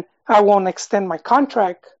 well, then I won't extend my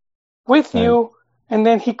contract with you. And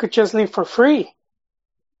then he could just leave for free.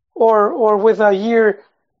 Or with a year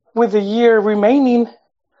remaining,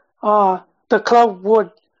 the club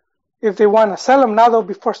would, if they want to sell him now, they'll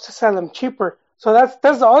be forced to sell him cheaper. So that's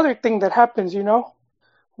the other thing that happens, you know,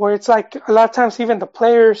 where it's like a lot of times even the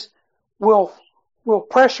players will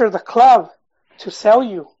pressure the club to sell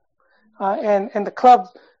you, and the club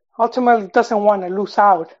ultimately doesn't want to lose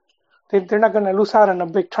out. They're not going to lose out on a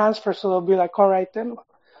big transfer, so they'll be like, all right then,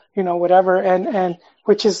 you know, whatever, and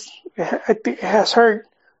which is, I think, it has hurt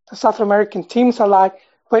the South American teams a lot.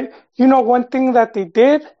 But you know, one thing that they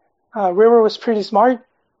did, River was pretty smart.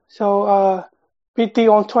 So PT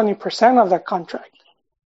owned 20% of that contract.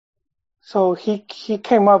 So he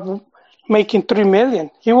came up making $3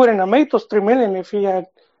 million. He wouldn't have made those $3 million if he had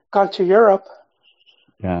gone to Europe.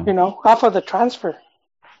 Yeah. You know, off of the transfer.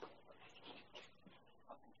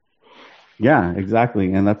 Yeah,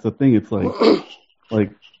 exactly. And that's the thing. It's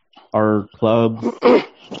like our clubs,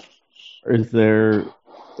 is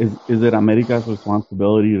it America's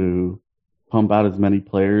responsibility to pump out as many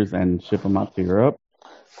players and ship them out to Europe?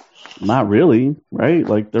 Not really, right?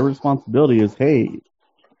 Like their responsibility is, hey,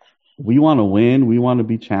 we want to win, we want to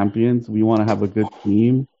be champions, we want to have a good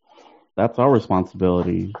team. That's our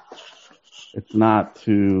responsibility. It's not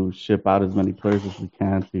to ship out as many players as we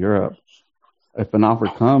can to Europe. If an offer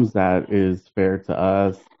comes that is fair to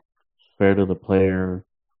us, fair to the player,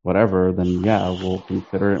 whatever, then yeah, we'll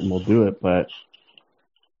consider it and we'll do it. But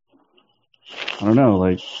I don't know,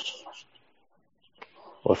 like.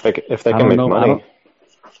 Well, if they can make money.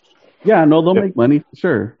 Yeah, no, they'll make money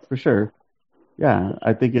for sure. Yeah,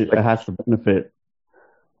 I think it has to benefit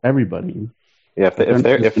everybody. Yeah, if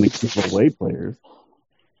they're going to keep away players.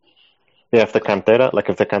 Yeah, if the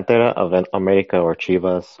cantera of America or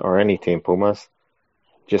Chivas or any team, Pumas,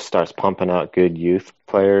 just starts pumping out good youth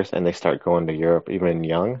players and they start going to Europe even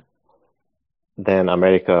young, then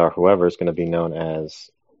America or whoever is going to be known as,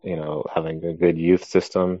 you know, having a good youth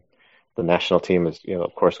system. The national team is, you know,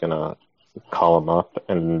 of course, going to call them up,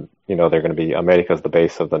 and you know they're going to be America's the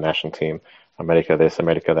base of the national team. America this,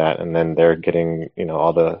 America that, and then they're getting, you know,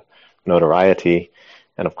 all the notoriety,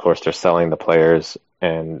 and of course they're selling the players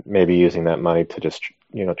and maybe using that money to just,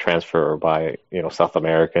 you know, transfer or buy, you know, South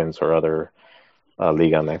Americans or other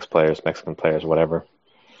Liga MX players, Mexican players, whatever.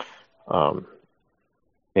 You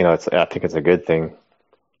know, I think it's a good thing,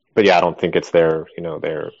 but yeah, I don't think it's their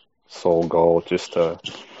sole goal just to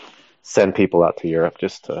send people out to Europe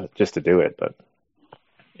just to do it, but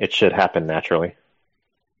it should happen naturally.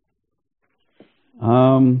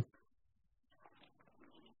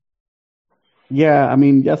 Yeah, I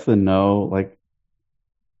mean, yes and no. Like,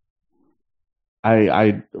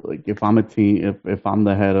 I like if I'm a team, if I'm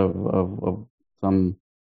the head of some,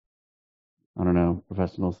 I don't know,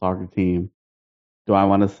 professional soccer team, do I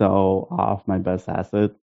want to sell off my best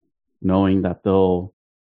asset, knowing that they'll,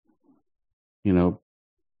 you know,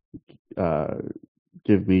 uh,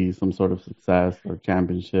 give me some sort of success or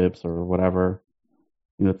championships or whatever?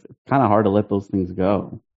 It's kind of hard to let those things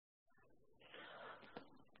go.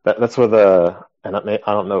 That's where and I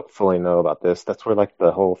don't fully know about this. That's where like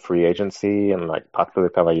the whole free agency and like Pacto de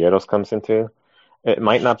Caballeros comes into. It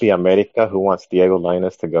might not be America who wants Diego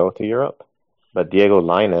Lainez to go to Europe, but Diego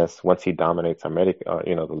Lainez, once he dominates America,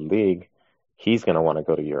 the league, he's going to want to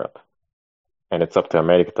go to Europe. And it's up to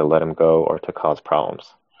America to let him go or to cause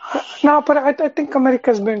problems. No, but I think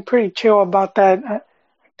America's been pretty chill about that. I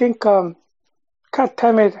think, God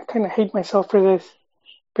damn it, I kind of hate myself for this.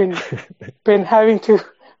 Been having to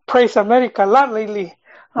praise America a lot lately.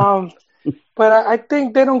 But I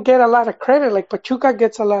think they don't get a lot of credit. Like Pachuca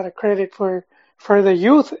gets a lot of credit for the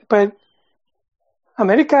youth, but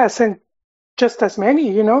America has sent just as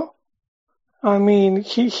many, I mean,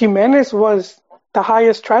 Jimenez was the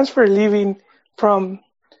highest transfer leaving from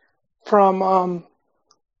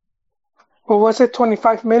what was it,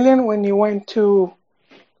 25 million when he went to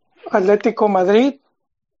Atletico Madrid.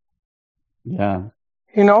 Yeah.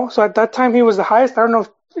 So at that time he was the highest. I don't know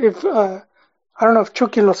if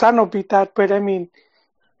Chucky Lozano beat that, but I mean,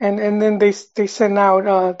 and then they sent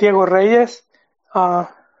out Diego Reyes,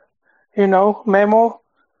 Memo,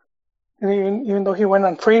 even though he went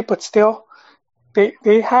on free, but still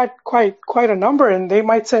they had quite a number, and they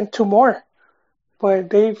might send two more. But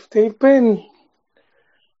they've been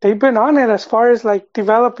on it as far as like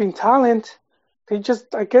developing talent. They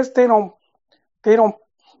just, I guess they don't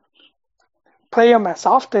play them as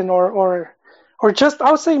often or just,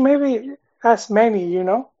 I would say maybe as many,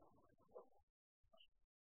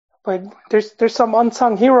 But there's some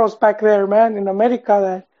unsung heroes back there, man, in America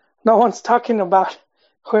that no one's talking about.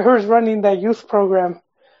 Whoever's running that youth program,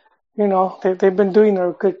 they've been doing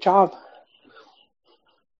a good job.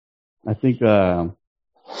 I think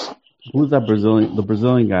who's that the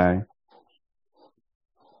Brazilian guy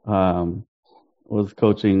was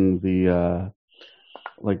coaching the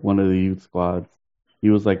like one of the youth squads. He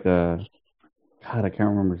was like God, I can't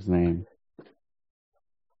remember his name.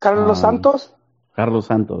 Carlos Santos? Carlos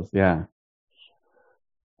Santos, yeah.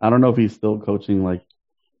 I don't know if he's still coaching like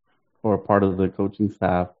or part of the coaching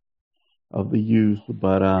staff of the youth,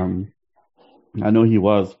 but I know he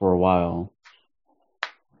was for a while.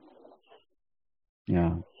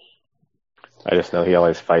 Yeah. I just know he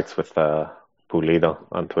always fights with Pulido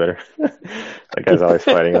on Twitter. That guy's always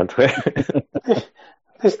fighting on Twitter.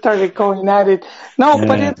 They started going at it. No, yeah.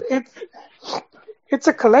 But it's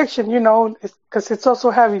a collection, because it's also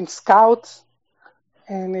having scouts,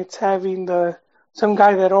 and it's having some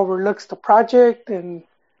guy that overlooks the project, and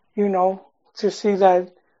to see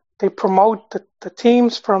that they promote the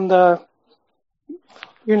teams from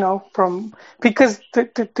because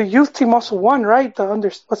the youth team also won, right?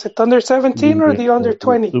 Was it under 17 or the under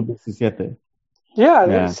 20? Sub-17.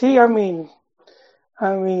 Yeah. See, I mean,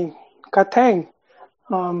 Katang.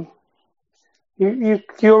 You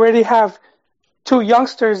already have two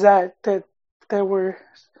youngsters that were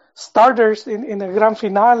starters in the Gran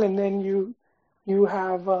Final, and then you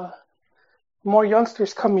have more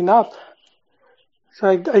youngsters coming up. So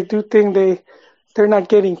I do think they're not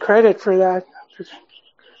getting credit for that. They're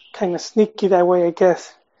kind of sneaky that way, I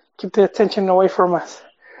guess. Keep the attention away from us.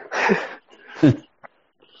 I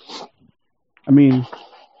mean,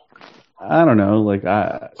 I don't know. Like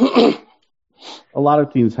a lot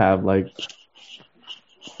of teams have like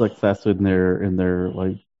success in their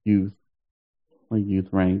like youth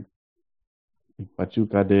ranks. Like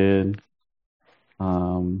Pachuca did.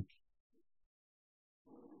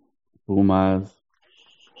 Pumas.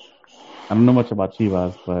 I don't know much about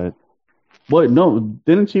Chivas, but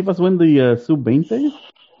didn't Chivas win the Sub-20?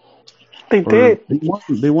 They did.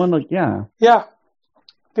 They won like yeah. Yeah,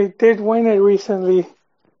 they did win it recently.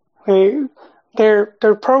 Their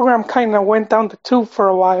program kind of went down the tube for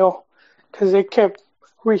a while because they kept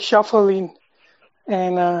reshuffling,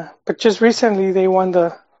 and but just recently they won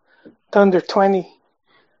the under 20.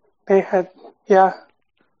 They had yeah.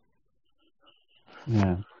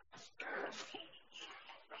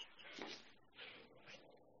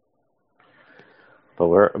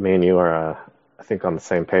 But me and you are, I think, on the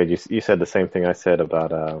same page. You said the same thing I said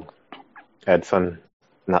about Edson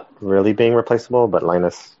not really being replaceable, but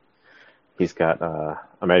Linus, he's got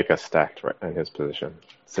America stacked right in his position.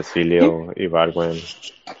 Cecilio, Ibargüen.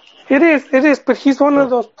 It is, but he's one of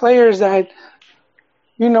those players that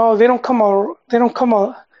they don't come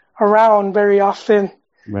around very often.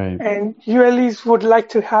 Right. And you at least would like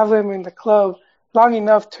to have them in the club long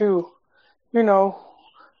enough to,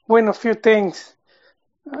 win a few things.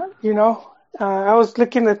 I was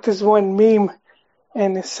looking at this one meme,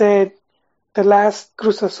 and it said the last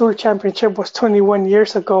Cruz Azul championship was 21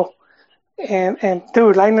 years ago, and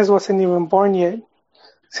dude, Lainez wasn't even born yet.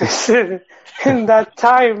 So he said, in that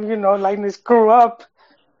time, Lainez grew up,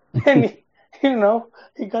 and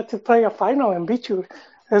he got to play a final and beat you.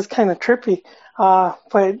 It was kind of trippy,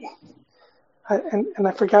 but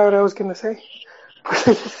I forgot what I was gonna say.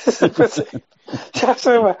 I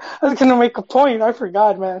was gonna make a point. I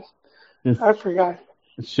forgot, man. I forgot.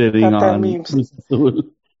 Shitting Got on memes. Azul.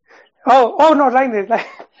 Oh no,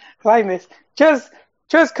 Lainez. Just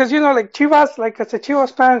because like Chivas, like as a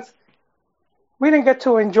Chivas fans, we didn't get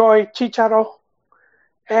to enjoy Chicharo,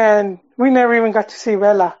 and we never even got to see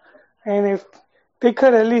Vela. And if they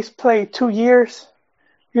could at least play 2 years,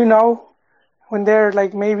 when they're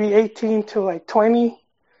like maybe 18 to like 20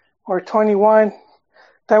 or 21,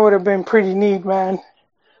 that would have been pretty neat, man.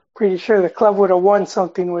 Pretty sure the club would have won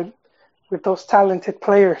something with those talented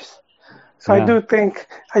players. So yeah. I do think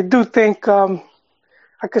I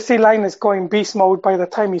could see Lainez going beast mode by the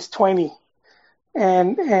time he's 20.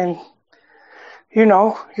 And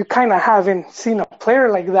you kind of haven't seen a player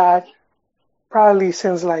like that probably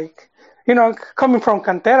since like, coming from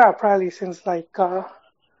Cantera, probably since like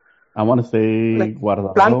I want to say like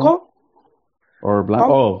Guardado. Blanco? Or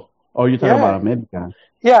Blanco. Oh, you're talking about America.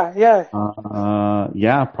 Yeah.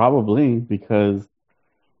 Yeah, probably, because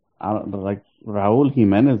I don't like Raúl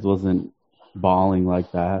Jiménez wasn't balling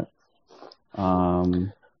like that.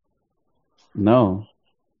 No.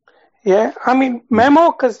 Yeah, I mean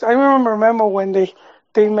Memo, because I remember Memo when they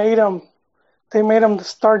made him the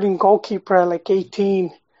starting goalkeeper at like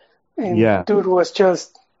 18, and dude was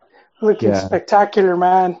just looking spectacular,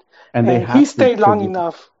 man. And he stayed long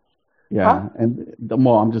enough. Yeah, and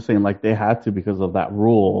I'm just saying, like, they had to because of that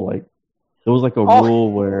rule. Like, there was like a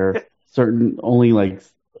rule where certain only like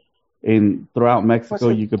throughout Mexico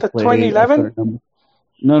you could play 2011.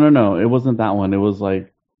 No, it wasn't that one. It was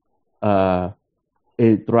like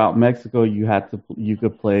throughout Mexico you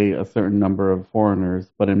could play a certain number of foreigners,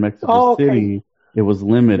 but in Mexico City it was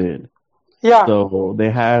limited. Yeah. So they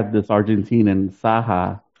had this Argentinian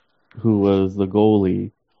Saha, who was the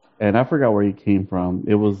goalie, and I forgot where he came from.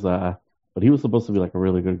 It was but he was supposed to be like a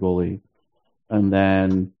really good goalie. And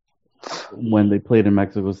then when they played in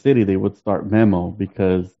Mexico City, they would start Memo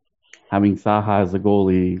because having Saha as a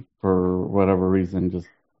goalie for whatever reason just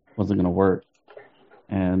wasn't going to work.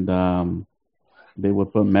 And they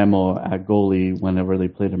would put Memo at goalie whenever they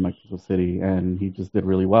played in Mexico City, and he just did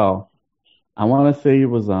really well. I want to say it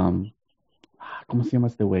was ¿cómo se llama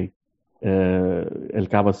este güey? El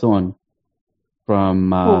Cabezón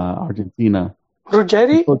from Argentina.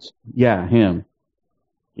 Ruggeri? Yeah, him.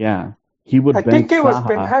 Yeah, he would. I think it was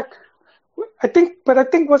Ben Hacker. I think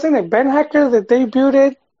wasn't it Ben Hacker that debuted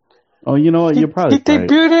it? Oh, you know what? You're probably he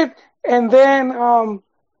debuted it, and then right.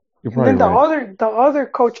 the other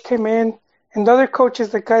coach came in, and the other coach is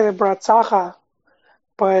the guy that brought Saha.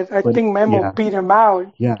 But I think Memo beat him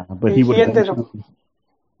out. Yeah, but he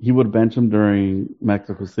would bench him during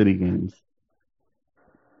Mexico City games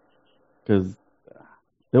because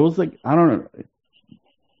there was like I don't know.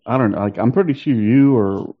 Like I'm pretty sure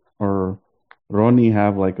you or Ronnie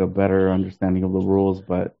have like a better understanding of the rules,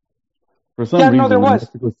 but for some reason in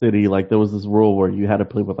Mexico City, like there was this rule where you had to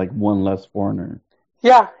play with like one less foreigner.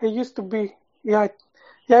 Yeah, it used to be. Yeah,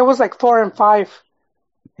 it was like 4 and 5.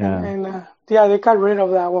 Yeah, and they got rid of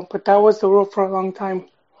that one, but that was the rule for a long time.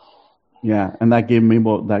 Yeah, and that gave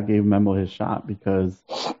Memo his shot because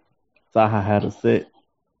Saha had to sit,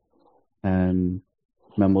 and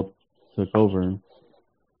Memo took over.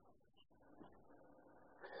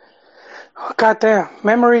 Oh, goddamn,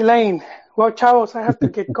 memory lane. Well, chavos, I have to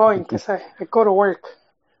get going because I go to work.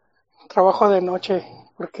 Trabajo de noche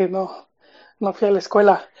porque no fui a la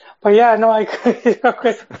escuela. But yeah, no, I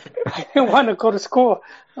didn't want to go to school.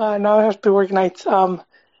 Now I have to work nights.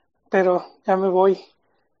 Pero ya me voy.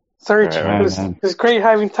 Serge, it was great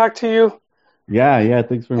having talked to you. Yeah,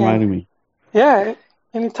 thanks for inviting me. Yeah,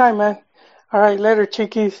 anytime, man. All right, later,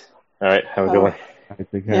 Chiquis. All right, have a good one. All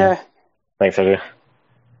right, take care. Yeah. Thanks, Sergio.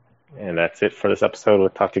 And that's it for this episode. We'll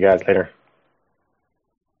talk to you guys later.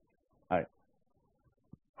 All right.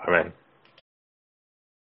 All right, man.